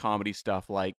 like the comedy stuff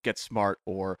like Get Smart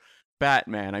or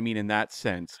Batman. I mean, in that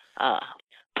sense.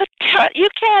 But you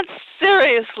can't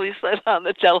seriously sit on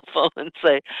the telephone and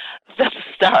say that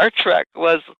Star Trek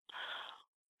was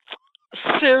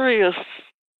serious.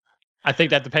 I think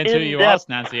that depends who you ask,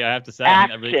 Nancy. I have to say, I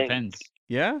think that really depends.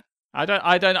 Yeah. I don't.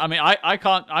 I mean, I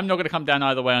can't. I'm not going to come down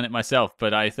either way on it myself.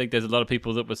 But I think there's a lot of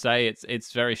people that would say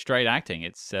it's very straight acting.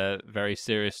 It's very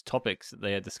serious topics that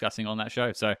they are discussing on that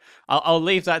show. So I'll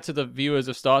leave that to the viewers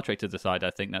of Star Trek to decide.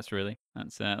 I think that's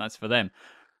for them.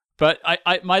 But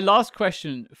my last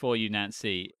question for you,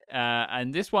 Nancy,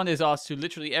 and this one is asked to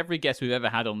literally every guest we've ever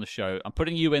had on the show. I'm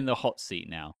putting you in the hot seat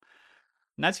now.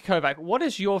 Nancy Kovack, what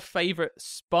is your favorite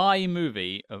spy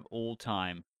movie of all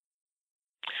time?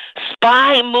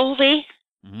 Spy movie?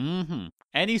 Mm-hmm.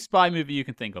 Any spy movie you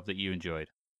can think of that you enjoyed.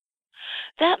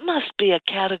 That must be a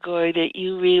category that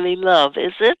you really love,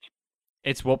 is it?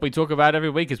 It's what we talk about every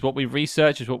week. It's what we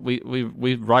research. It's what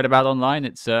we write about online.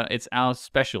 It's our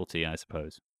specialty, I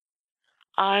suppose.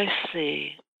 I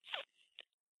see.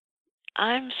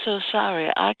 I'm so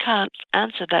sorry. I can't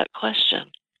answer that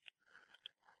question.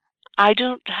 I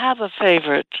don't have a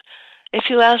favorite. If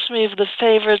you ask me of the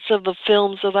favorites of the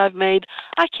films that I've made,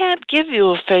 I can't give you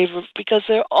a favorite because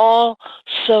they're all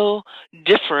so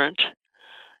different.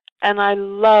 And I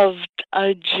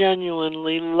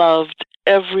genuinely loved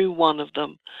every one of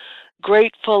them.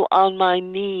 Grateful on my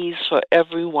knees for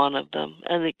every one of them.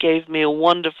 And it gave me a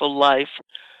wonderful life.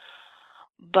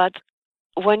 But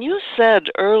when you said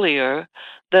earlier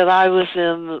that I was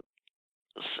in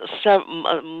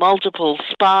multiple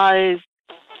spy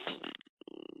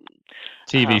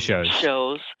TV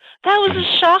shows, that was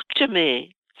a shock to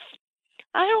me.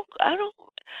 I don't.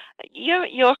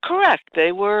 You're correct.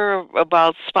 They were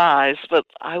about spies, but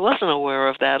I wasn't aware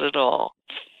of that at all.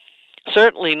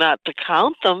 Certainly not to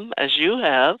count them as you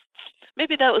have.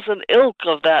 Maybe that was an ilk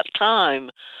of that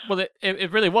time. Well,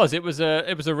 it really was. It was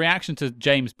a reaction to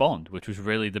James Bond, which was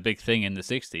really the big thing in the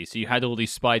 60s. So you had all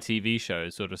these spy TV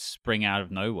shows sort of spring out of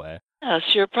nowhere. Yes,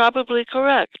 you're probably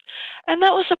correct. And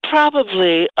that was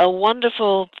probably a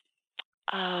wonderful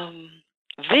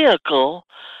vehicle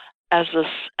as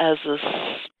a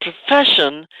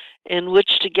profession in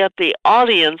which to get the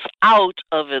audience out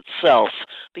of itself,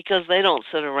 because they don't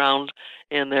sit around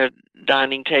in their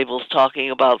dining tables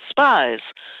talking about spies.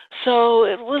 So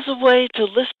it was a way to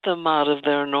lift them out of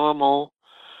their normal,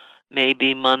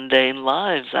 maybe mundane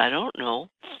lives. I don't know.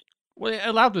 Well, it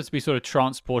allowed them to be sort of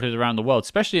transported around the world,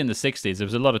 especially in the 60s. There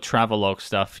was a lot of travelogue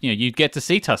stuff. You know, you'd get to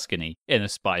see Tuscany in a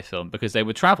spy film because they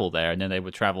would travel there and then they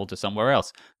would travel to somewhere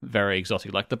else, very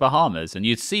exotic, like the Bahamas, and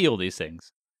you'd see all these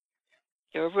things.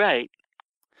 You're right.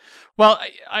 Well,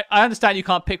 I understand you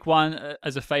can't pick one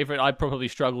as a favorite. I'd probably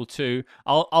struggle too.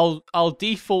 I'll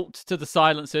default to The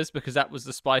Silencers because that was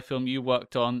the spy film you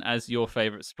worked on as your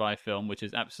favorite spy film, which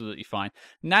is absolutely fine.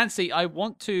 Nancy, I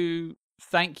want to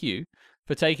thank you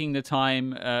for taking the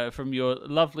time from your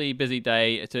lovely busy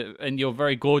day and your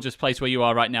very gorgeous place where you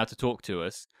are right now to talk to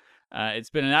us. It's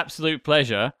been an absolute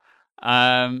pleasure.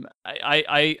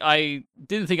 I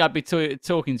didn't think I'd be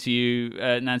talking to you,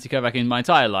 Nancy Kovack, in my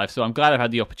entire life, so I'm glad I've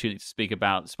had the opportunity to speak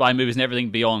about spy movies and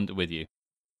everything beyond with you.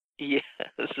 Yes,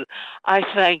 I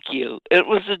thank you. It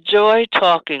was a joy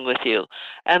talking with you,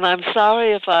 and I'm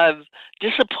sorry if I'm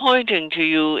disappointing to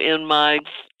you in my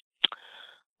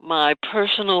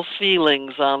personal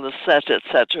feelings on the set,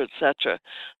 etc., etc.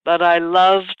 But I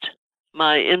loved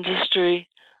my industry.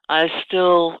 I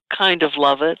still kind of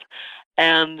love it.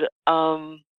 And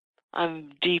I'm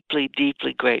deeply,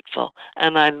 deeply grateful.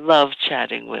 And I love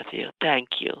chatting with you. Thank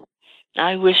you.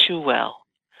 I wish you well.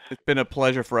 It's been a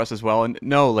pleasure for us as well. And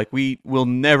no, like, we will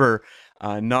never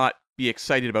not be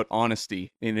excited about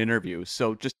honesty in interviews.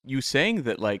 So just you saying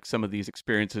that like some of these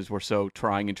experiences were so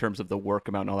trying in terms of the work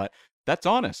amount and all that, that's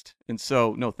honest. And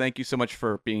so, no, thank you so much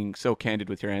for being so candid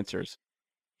with your answers.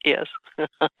 Yes.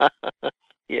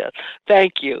 Yes.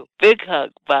 Thank you. Big hug.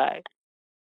 Bye.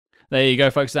 There you go,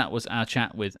 folks. That was our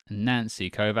chat with Nancy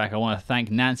Kovack. I want to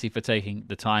thank Nancy for taking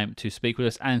the time to speak with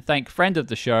us and thank friend of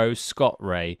the show, Scott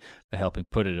Ray, for helping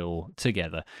put it all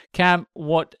together. Cam,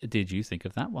 what did you think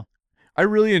of that one? I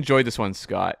really enjoyed this one,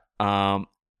 Scott.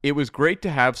 It was great to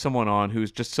have someone on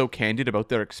who's just so candid about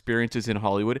their experiences in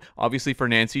Hollywood. Obviously, for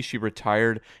Nancy, she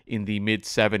retired in the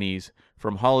mid-70s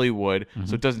from Hollywood,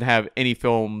 so it doesn't have any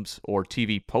films or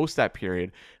TV post that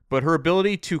period. But her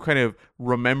ability to kind of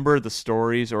remember the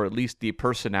stories, or at least the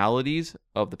personalities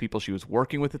of the people she was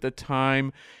working with at the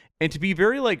time, and to be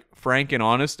very like frank and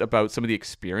honest about some of the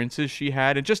experiences she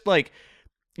had, and just like,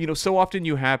 you know, so often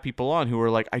you have people on who are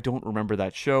like, I don't remember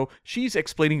that show. She's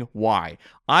explaining why.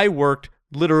 I worked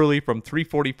literally from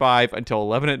 3:45 until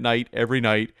 11 at night every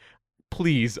night.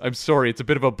 Please, I'm sorry, it's a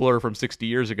bit of a blur from 60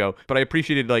 years ago, but I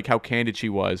appreciated like how candid she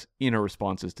was in her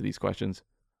responses to these questions.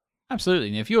 Absolutely.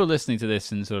 And if you're listening to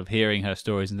this and sort of hearing her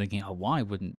stories and thinking, oh, why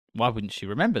wouldn't she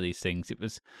remember these things? It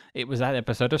was that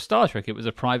episode of Star Trek. It was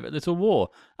a private little war.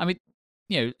 I mean,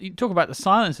 you know, you talk about the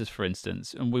silences, for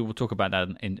instance, and we will talk about that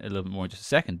in a little bit more in just a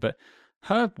second. But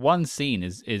her one scene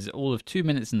is all of 2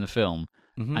 minutes in the film,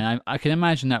 and I can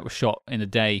imagine that was shot in a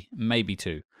day, maybe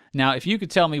two. Now, if you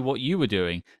could tell me what you were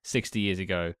doing 60 years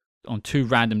ago on 2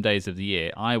 random days of the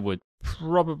year, I would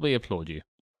probably applaud you.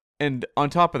 And on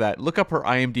top of that, look up her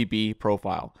IMDb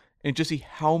profile and just see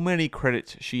how many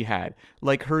credits she had.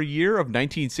 Like, her year of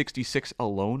 1966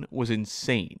 alone was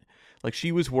insane. Like,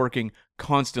 she was working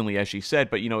constantly, as she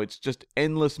said, but, you know, it's just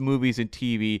endless movies and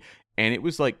TV, and it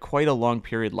was, like, quite a long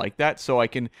period like that, so I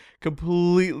can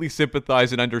completely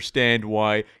sympathize and understand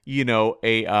why, you know,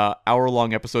 a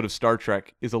hour-long episode of Star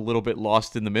Trek is a little bit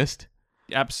lost in the mist.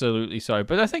 Absolutely so.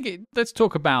 But I think let's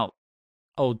talk about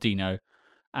old Dino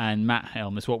and Matt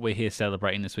Helm. Is what we're here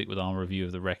celebrating this week with our review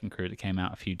of The Wrecking Crew that came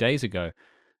out a few days ago.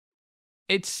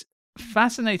 It's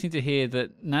fascinating to hear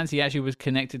that Nancy actually was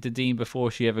connected to Dean before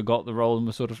she ever got the role and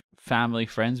was sort of family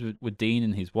friends with Dean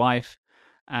and his wife.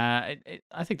 I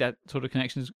think that sort of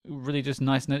connection is really just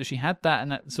nice to know that she had that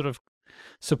and that sort of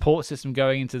support system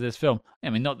going into this film. I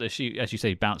mean, not that she, as you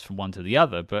say, bounced from one to the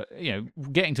other, but, you know,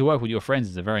 getting to work with your friends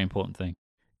is a very important thing.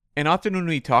 And often when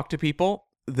we talk to people,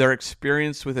 their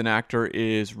experience with an actor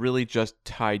is really just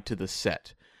tied to the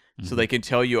set. So they can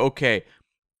tell you, okay,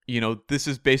 you know, this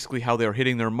is basically how they're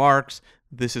hitting their marks.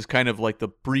 This is kind of like the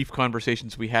brief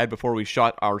conversations we had before we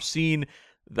shot our scene.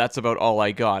 That's about all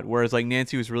I got. Whereas like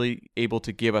Nancy was really able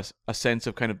to give us a sense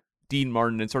of kind of Dean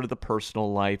Martin and sort of the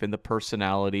personal life and the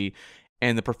personality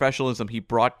and the professionalism he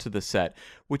brought to the set,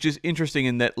 which is interesting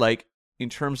in that, like, in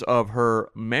terms of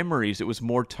her memories, it was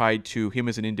more tied to him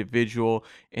as an individual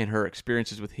and her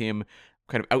experiences with him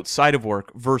kind of outside of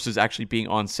work versus actually being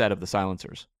on set of The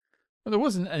Silencers. Well, there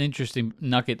was an interesting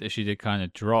nugget that she did kind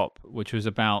of drop, which was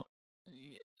about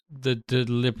the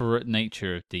deliberate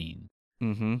nature of Dean.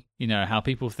 Mm-hmm. You know, how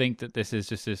people think that this is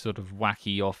just this sort of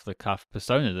wacky, off-the-cuff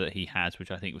persona that he has,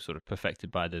 which I think was sort of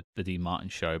perfected by the Dean Martin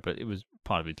show, but it was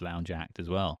part of his lounge act as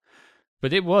well.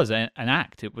 But it was an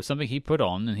act. It was something he put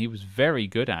on, and he was very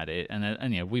good at it.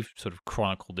 And you know, we've sort of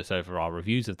chronicled this over our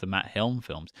reviews of the Matt Helm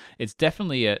films. It's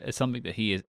definitely something that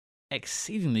he is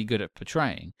exceedingly good at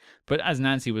portraying. But as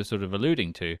Nancy was sort of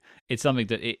alluding to, it's something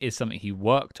that it is something he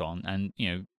worked on and, you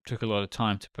know, took a lot of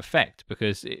time to perfect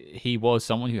because he was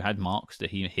someone who had marks that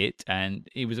he hit, and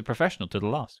he was a professional to the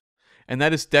last. And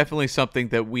that is definitely something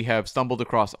that we have stumbled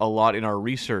across a lot in our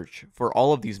research for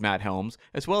all of these Matt Helms,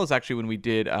 as well as actually when we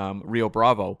did Rio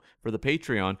Bravo for the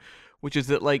Patreon, which is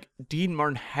that, like, Dean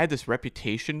Martin had this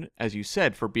reputation, as you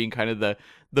said, for being kind of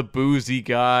the boozy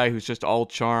guy who's just all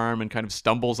charm and kind of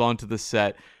stumbles onto the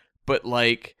set. But,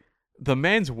 like, the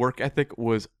man's work ethic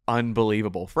was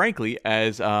unbelievable, frankly,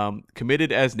 as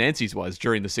committed as Nancy's was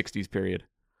during the 60s period.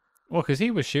 Well, because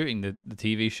he was shooting the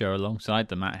TV show alongside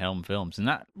the Matt Helm films, and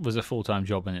that was a full-time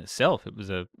job in itself. It was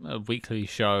a weekly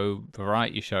show,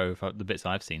 variety show, for the bits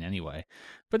I've seen anyway.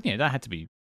 But, you know, that had to be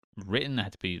written, that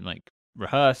had to be, like,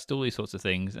 rehearsed, all these sorts of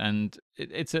things, and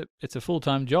it's a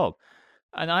full-time job.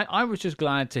 And I was just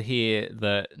glad to hear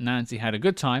that Nancy had a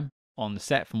good time on the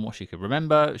set from what she could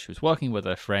remember. She was working with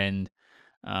her friend.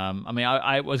 I mean,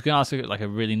 I was going to ask her like a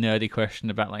really nerdy question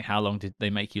about like how long did they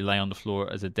make you lay on the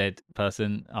floor as a dead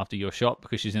person after your shot,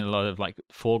 because she's in a lot of like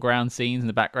foreground scenes and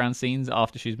the background scenes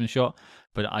after she's been shot,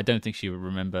 but I don't think she would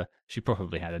remember. She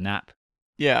probably had a nap.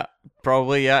 Yeah,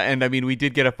 probably, yeah. And I mean, we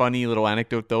did get a funny little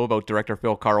anecdote though about director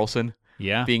Phil Carlson.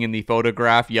 Yeah. being in the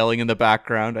photograph, yelling in the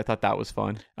background. I thought that was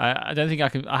fun. I don't think I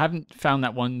can. I haven't found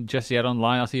that one just yet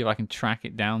online. I'll see if I can track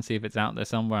it down, see if it's out there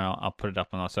somewhere. I'll put it up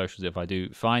on our socials if I do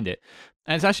find it.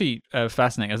 And it's actually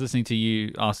fascinating. I was listening to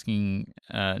you asking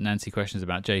Nancy questions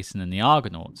about Jason and the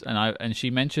Argonauts, and she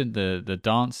mentioned the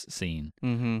dance scene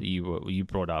that you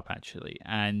brought up actually,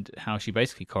 and how she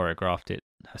basically choreographed it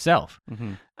herself.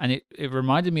 And it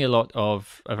reminded me a lot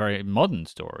of a very modern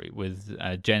story with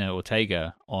Jenna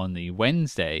Ortega on the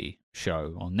Wednesday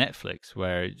show on Netflix,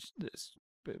 where it's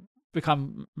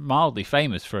become mildly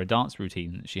famous for a dance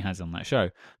routine that she has on that show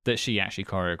that she actually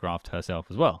choreographed herself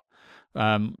as well.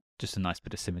 Just a nice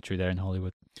bit of symmetry there in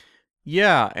Hollywood.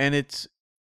 Yeah, and it's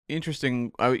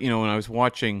interesting. When I was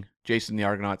watching Jason and the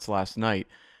Argonauts last night,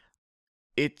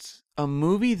 it's a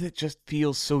movie that just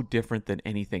feels so different than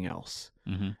anything else.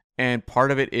 And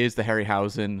part of it is the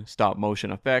Harryhausen stop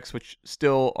motion effects, which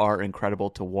still are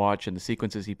incredible to watch, and the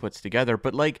sequences he puts together.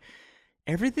 But like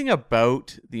everything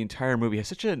about the entire movie has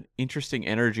such an interesting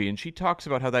energy. And she talks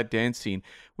about how that dance scene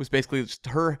was basically just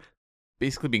her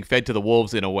basically being fed to the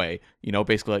wolves in a way.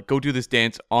 Basically like, go do this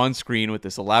dance on screen with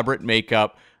this elaborate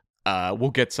makeup. We'll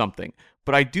get something.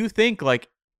 But I do think like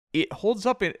it holds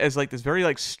up as like this very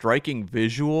like striking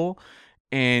visual,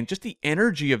 and just the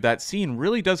energy of that scene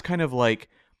really does kind of like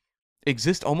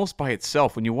exist almost by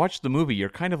itself. When you watch the movie, you're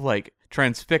kind of like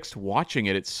transfixed watching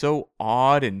it. It's so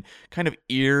odd and kind of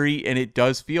eerie, and it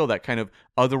does feel that kind of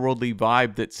otherworldly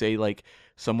vibe that, say, like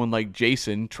someone like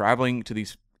Jason traveling to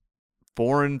these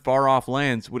foreign, far-off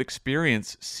lands would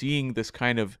experience, seeing this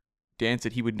kind of dance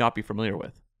that he would not be familiar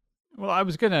with. Well, I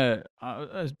was gonna.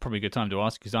 That's probably a good time to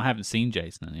ask, because I haven't seen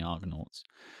Jason and the Argonauts.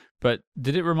 But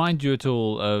did it remind you at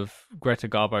all of Greta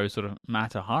Garbo's sort of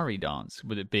Mata Hari dance,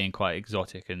 with it being quite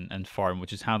exotic and foreign,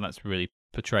 which is how that's really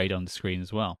portrayed on the screen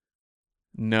as well?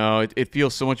 No, it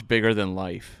feels so much bigger than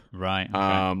life. Right.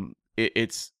 Okay.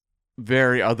 It's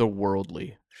very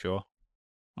otherworldly. Sure.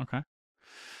 Okay.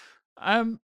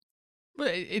 But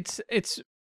it's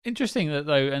interesting that,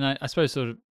 though, and I suppose sort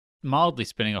of mildly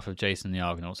spinning off of Jason the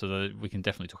Argonaut, so that we can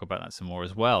definitely talk about that some more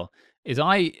as well, is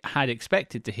I had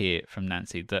expected to hear from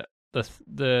Nancy that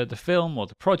the film or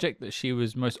the project that she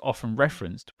was most often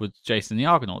referenced was Jason the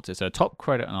Argonauts. It's her top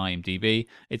credit on IMDb.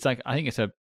 It's like, I think it's her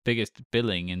biggest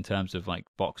billing in terms of like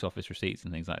box office receipts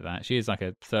and things like that. She is like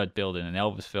a third build in an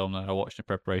Elvis film that I watched in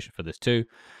preparation for this too.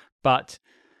 But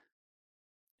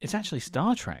it's actually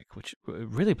Star Trek, which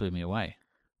really blew me away.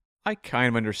 I kind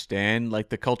of understand, like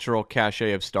the cultural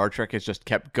cachet of Star Trek has just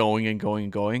kept going and going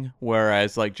and going,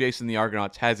 whereas like Jason the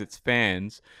Argonauts has its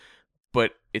fans,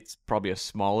 but it's probably a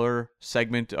smaller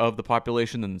segment of the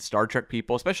population than the Star Trek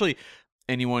people, especially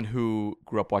anyone who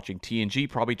grew up watching TNG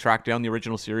probably tracked down the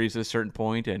original series at a certain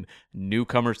point, and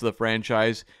newcomers to the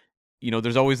franchise.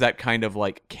 There's always that kind of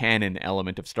like canon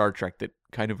element of Star Trek that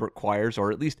kind of requires,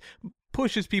 or at least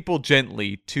pushes people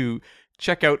gently to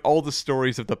check out all the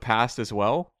stories of the past as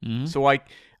well. So I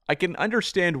can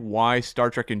understand why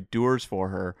Star Trek endures for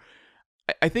her.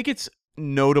 I think it's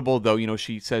notable, though,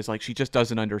 she says like she just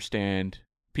doesn't understand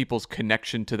people's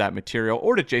connection to that material,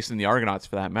 or to Jason the Argonauts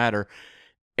for that matter.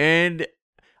 And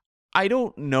I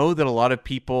don't know that a lot of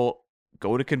people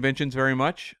go to conventions very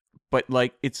much, but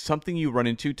like it's something you run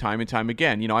into time and time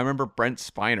again. I remember Brent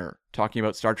Spiner talking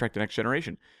about Star Trek The Next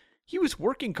Generation. He was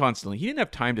working constantly. He didn't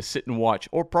have time to sit and watch,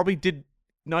 or probably did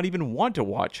not even want to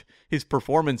watch his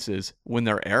performances when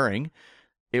they're airing.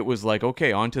 It was like,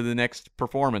 okay, on to the next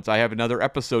performance. I have another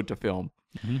episode to film.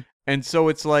 And so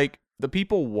it's like the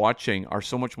people watching are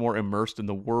so much more immersed in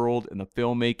the world and the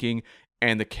filmmaking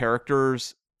and the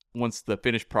characters once the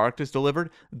finished product is delivered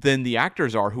than the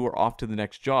actors are, who are off to the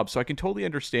next job. So I can totally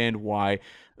understand why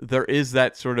there is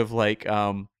that sort of like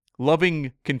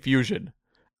loving confusion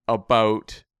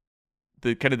about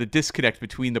the kind of the disconnect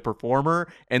between the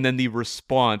performer and then the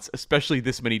response, especially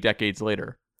this many decades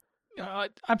later.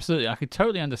 Absolutely, I could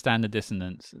totally understand the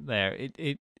dissonance there.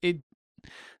 It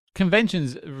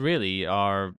conventions really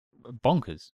are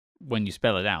bonkers when you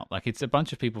spell it out. Like, it's a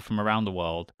bunch of people from around the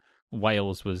world.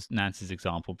 Wales was Nancy's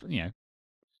example.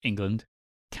 England,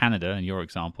 Canada, in your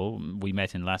example, we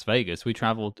met in Las Vegas. We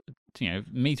traveled,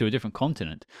 me to a different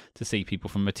continent to see people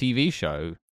from a TV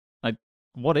show. Like,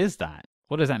 what is that?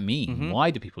 What does that mean? Why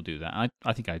do people do that?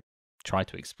 I think I tried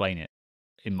to explain it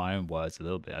in my own words a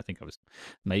little bit. I think I was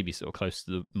maybe sort of close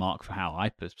to the mark for how I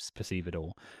perceive it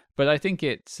all. But I think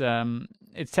it's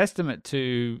testament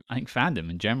to, I think, fandom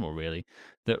in general, really,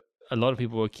 that a lot of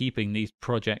people are keeping these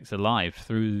projects alive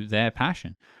through their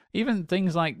passion. Even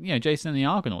things like, Jason and the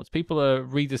Argonauts. People are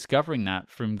rediscovering that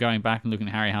from going back and looking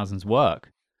at Harryhausen's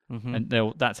work.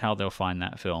 and that's how they'll find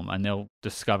that film, and they'll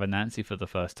discover Nancy for the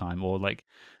first time, or like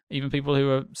even people who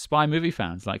are spy movie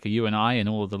fans, like you and I, and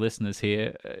all of the listeners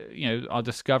here, are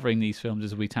discovering these films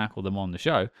as we tackle them on the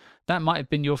show. That might have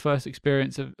been your first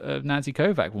experience of Nancy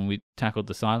Kovack when we tackled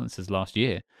The Silencers last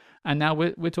year, and now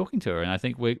we're talking to her, and I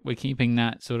think we're keeping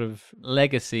that sort of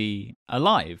legacy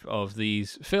alive of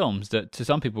these films that to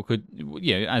some people could,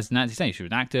 as Nancy saying, she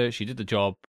was an actor, she did the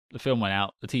job, the film went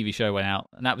out, the TV show went out,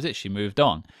 and that was it. She moved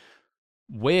on.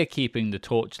 We're keeping the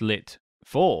torch lit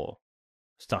for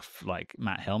stuff like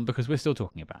Matt Helm because we're still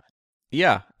talking about it.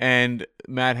 Yeah, and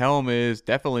Matt Helm is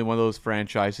definitely one of those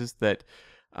franchises that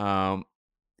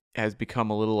has become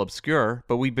a little obscure,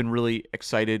 but we've been really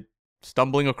excited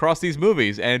stumbling across these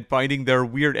movies and finding their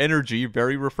weird energy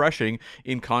very refreshing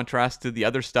in contrast to the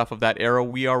other stuff of that era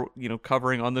we are,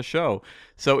 covering on the show.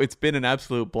 So it's been an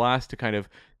absolute blast to kind of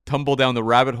tumble down the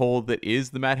rabbit hole that is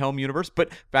the Matt Helm universe,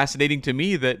 but fascinating to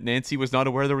me that Nancy was not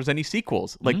aware there was any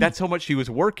sequels. Like, that's how much she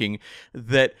was working,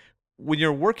 that when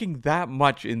you're working that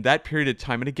much in that period of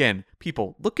time, and again,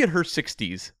 people, look at her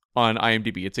 60s on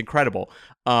IMDb. It's incredible.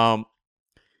 Not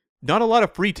a lot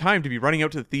of free time to be running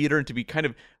out to the theater and to be kind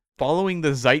of following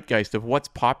the zeitgeist of what's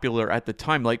popular at the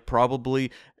time, like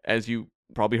probably, as you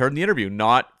probably heard in the interview,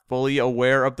 not fully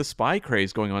aware of the spy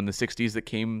craze going on in the 60s that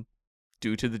came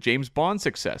due to the James Bond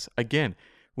success. Again,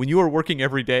 when you are working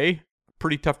every day,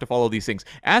 pretty tough to follow these things.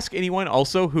 Ask anyone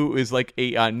also who is like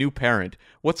a new parent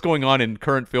what's going on in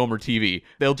current film or TV.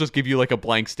 They'll just give you like a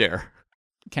blank stare.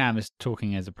 Cam is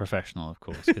talking as a professional, of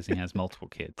course, because he has multiple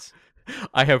kids.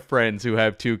 I have friends who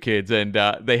have 2 kids, and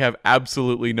they have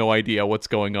absolutely no idea what's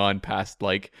going on past,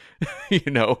 like,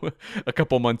 a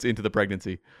couple months into the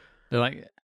pregnancy. They're like,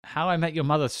 How I Met Your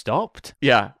Mother stopped?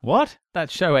 Yeah. What? That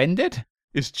show ended?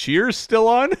 Is Cheers still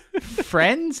on?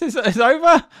 Friends is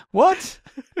over? What?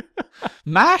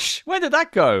 MASH? When did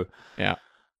that go? Yeah.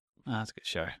 Oh, that's a good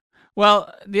show.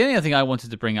 Well, the only other thing I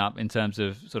wanted to bring up in terms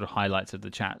of sort of highlights of the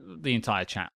chat, the entire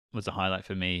chat was a highlight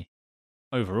for me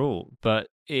overall, but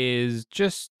is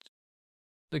just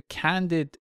the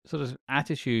candid sort of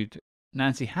attitude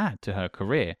Nancy had to her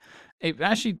career. It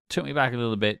actually took me back a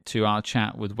little bit to our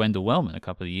chat with Wendell Wellman a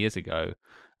couple of years ago.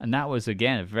 And that was,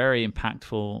 again, a very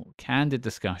impactful, candid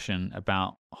discussion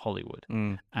about Hollywood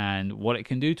and what it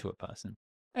can do to a person.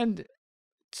 And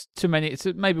to many,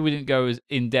 maybe we didn't go as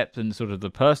in depth in sort of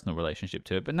the personal relationship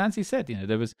to it, but Nancy said,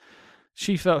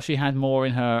 she felt she had more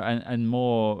in her and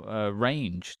more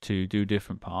range to do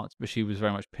different parts, but she was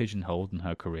very much pigeonholed in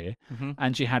her career,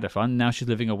 and she had her fun. Now she's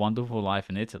living a wonderful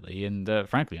life in Italy, and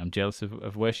frankly, I'm jealous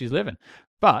of where she's living.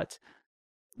 But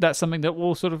that's something that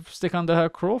will sort of stick under her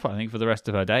craw, I think, for the rest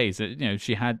of her days. That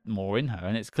she had more in her,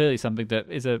 and it's clearly something that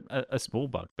is a small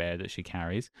bugbear that she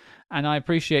carries. And I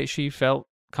appreciate she felt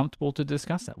comfortable to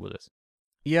discuss that with us.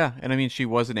 Yeah, and I mean, she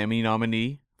was an Emmy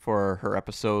nominee for her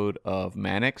episode of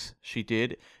Mannix she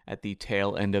did at the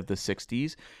tail end of the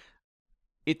 60s.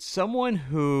 It's someone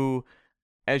who,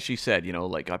 as she said,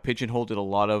 pigeonholed in a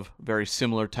lot of very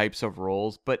similar types of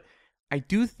roles, but I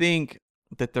do think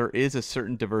that there is a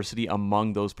certain diversity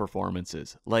among those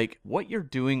performances. Like, what you're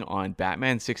doing on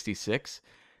Batman 66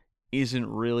 isn't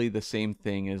really the same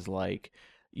thing as, like,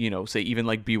 say even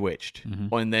like Bewitched,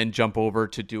 and then jump over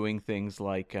to doing things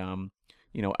like,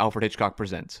 Alfred Hitchcock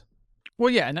Presents. Well,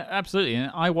 yeah, and absolutely.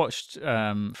 And I watched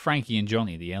Frankie and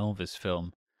Johnny, the Elvis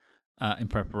film, in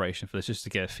preparation for this, just to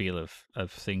get a feel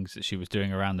of things that she was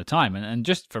doing around the time. And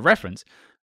just for reference,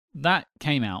 that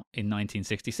came out in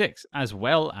 1966, as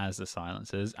well as The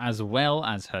Silencers, as well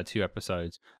as her 2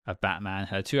 episodes of Batman,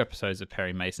 her 2 episodes of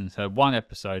Perry Mason, her 1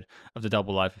 episode of The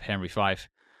Double Life of Henry Fife,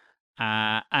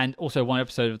 and also 1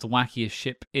 episode of The Wackiest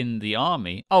Ship in the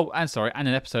Army. Oh, and an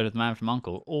episode of The Man from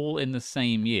U.N.C.L.E., all in the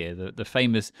same year, the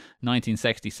famous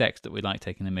 1966 that we like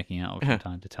taking the mickey out of from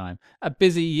time to time. A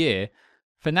busy year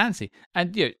for Nancy,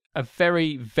 and a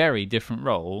very, very different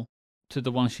role to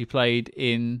the one she played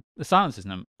in The Silencers.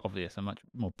 And obviously, a much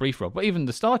more brief role, but even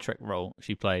the Star Trek role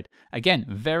she played, again,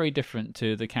 very different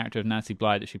to the character of Nancy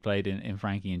Bly that she played in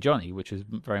Frankie and Johnny, which is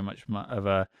very much of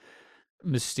a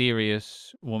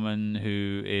mysterious woman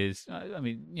who is,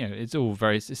 it's all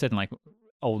it's set in like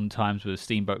olden times with a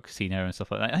steamboat casino and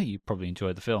stuff like that. You probably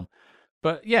enjoyed the film.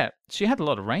 But yeah, she had a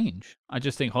lot of range. I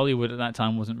just think Hollywood at that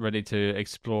time wasn't ready to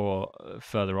explore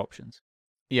further options.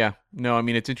 Yeah, no, I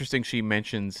mean, it's interesting she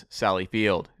mentions Sally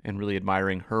Field and really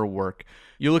admiring her work.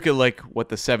 You look at like what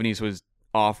the 70s was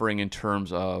offering in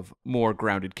terms of more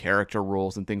grounded character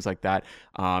roles and things like that.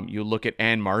 You look at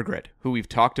Anne Margaret, who we've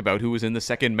talked about, who was in the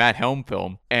second Matt Helm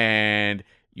film, and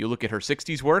you look at her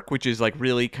 60s work, which is like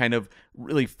really kind of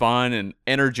really fun and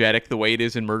energetic the way it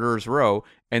is in Murderer's Row,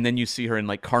 and then you see her in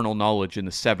like Carnal Knowledge in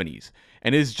the 70s,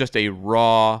 and it is just a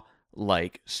raw,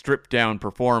 like stripped down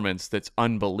performance that's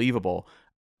unbelievable.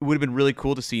 It would have been really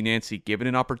cool to see Nancy given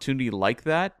an opportunity like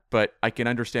that, but I can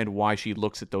understand why she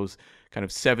looks at those kind of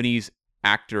 70s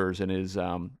actors and is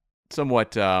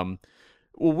somewhat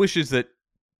wishes that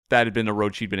had been a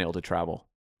road she'd been able to travel.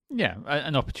 Yeah,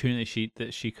 an opportunity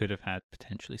that she could have had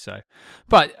potentially. So,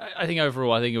 but I think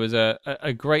overall, I think it was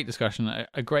a great discussion,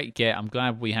 a great get. I'm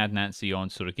glad we had Nancy on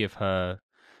to sort of give her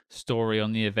story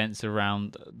on the events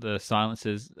around the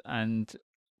silencers, and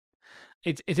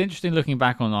it's interesting looking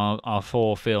back on our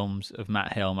 4 films of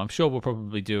Matt Helm. I'm sure we'll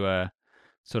probably do a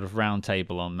sort of round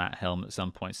table on Matt Helm at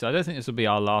some point. So I don't think this will be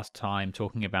our last time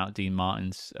talking about Dean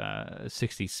Martin's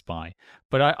 60s Spy.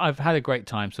 But I've had a great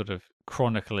time sort of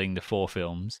chronicling the 4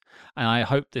 films, and I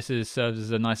hope this serves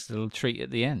as a nice little treat at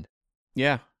the end.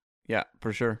 Yeah,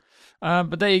 for sure.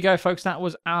 But there you go, folks. That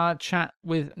was our chat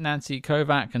with Nancy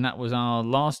Kovack, and that was our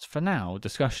last, for now,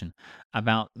 discussion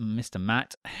about Mr.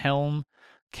 Matt Helm.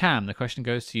 Cam, the question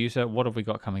goes to you, sir. What have we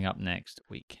got coming up next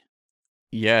week?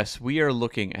 Yes, we are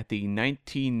looking at the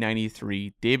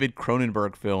 1993 David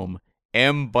Cronenberg film,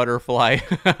 M. Butterfly.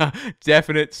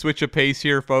 Definite switch of pace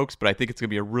here, folks, but I think it's going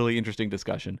to be a really interesting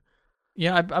discussion.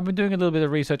 Yeah, I've been doing a little bit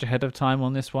of research ahead of time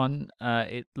on this one.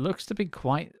 It looks to be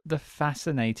quite the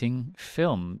fascinating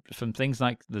film, from things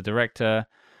like the director,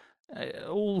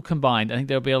 all combined. I think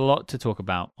there'll be a lot to talk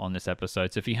about on this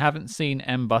episode. So if you haven't seen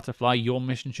M. Butterfly, your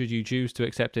mission, should you choose to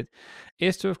accept it,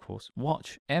 is to, of course,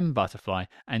 watch M. Butterfly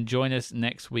and join us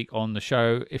next week on the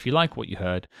show. If you like what you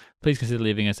heard, please consider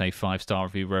leaving us a 5-star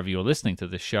review wherever you're listening to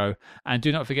this show. And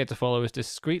do not forget to follow us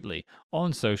discreetly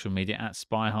on social media at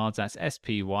SpyHards. That's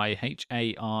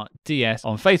SpyHards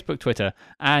on Facebook, Twitter,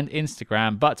 and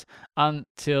Instagram. But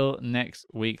until next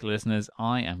week, listeners,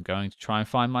 I am going to try and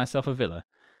find myself a villa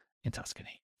in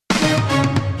Tuscany.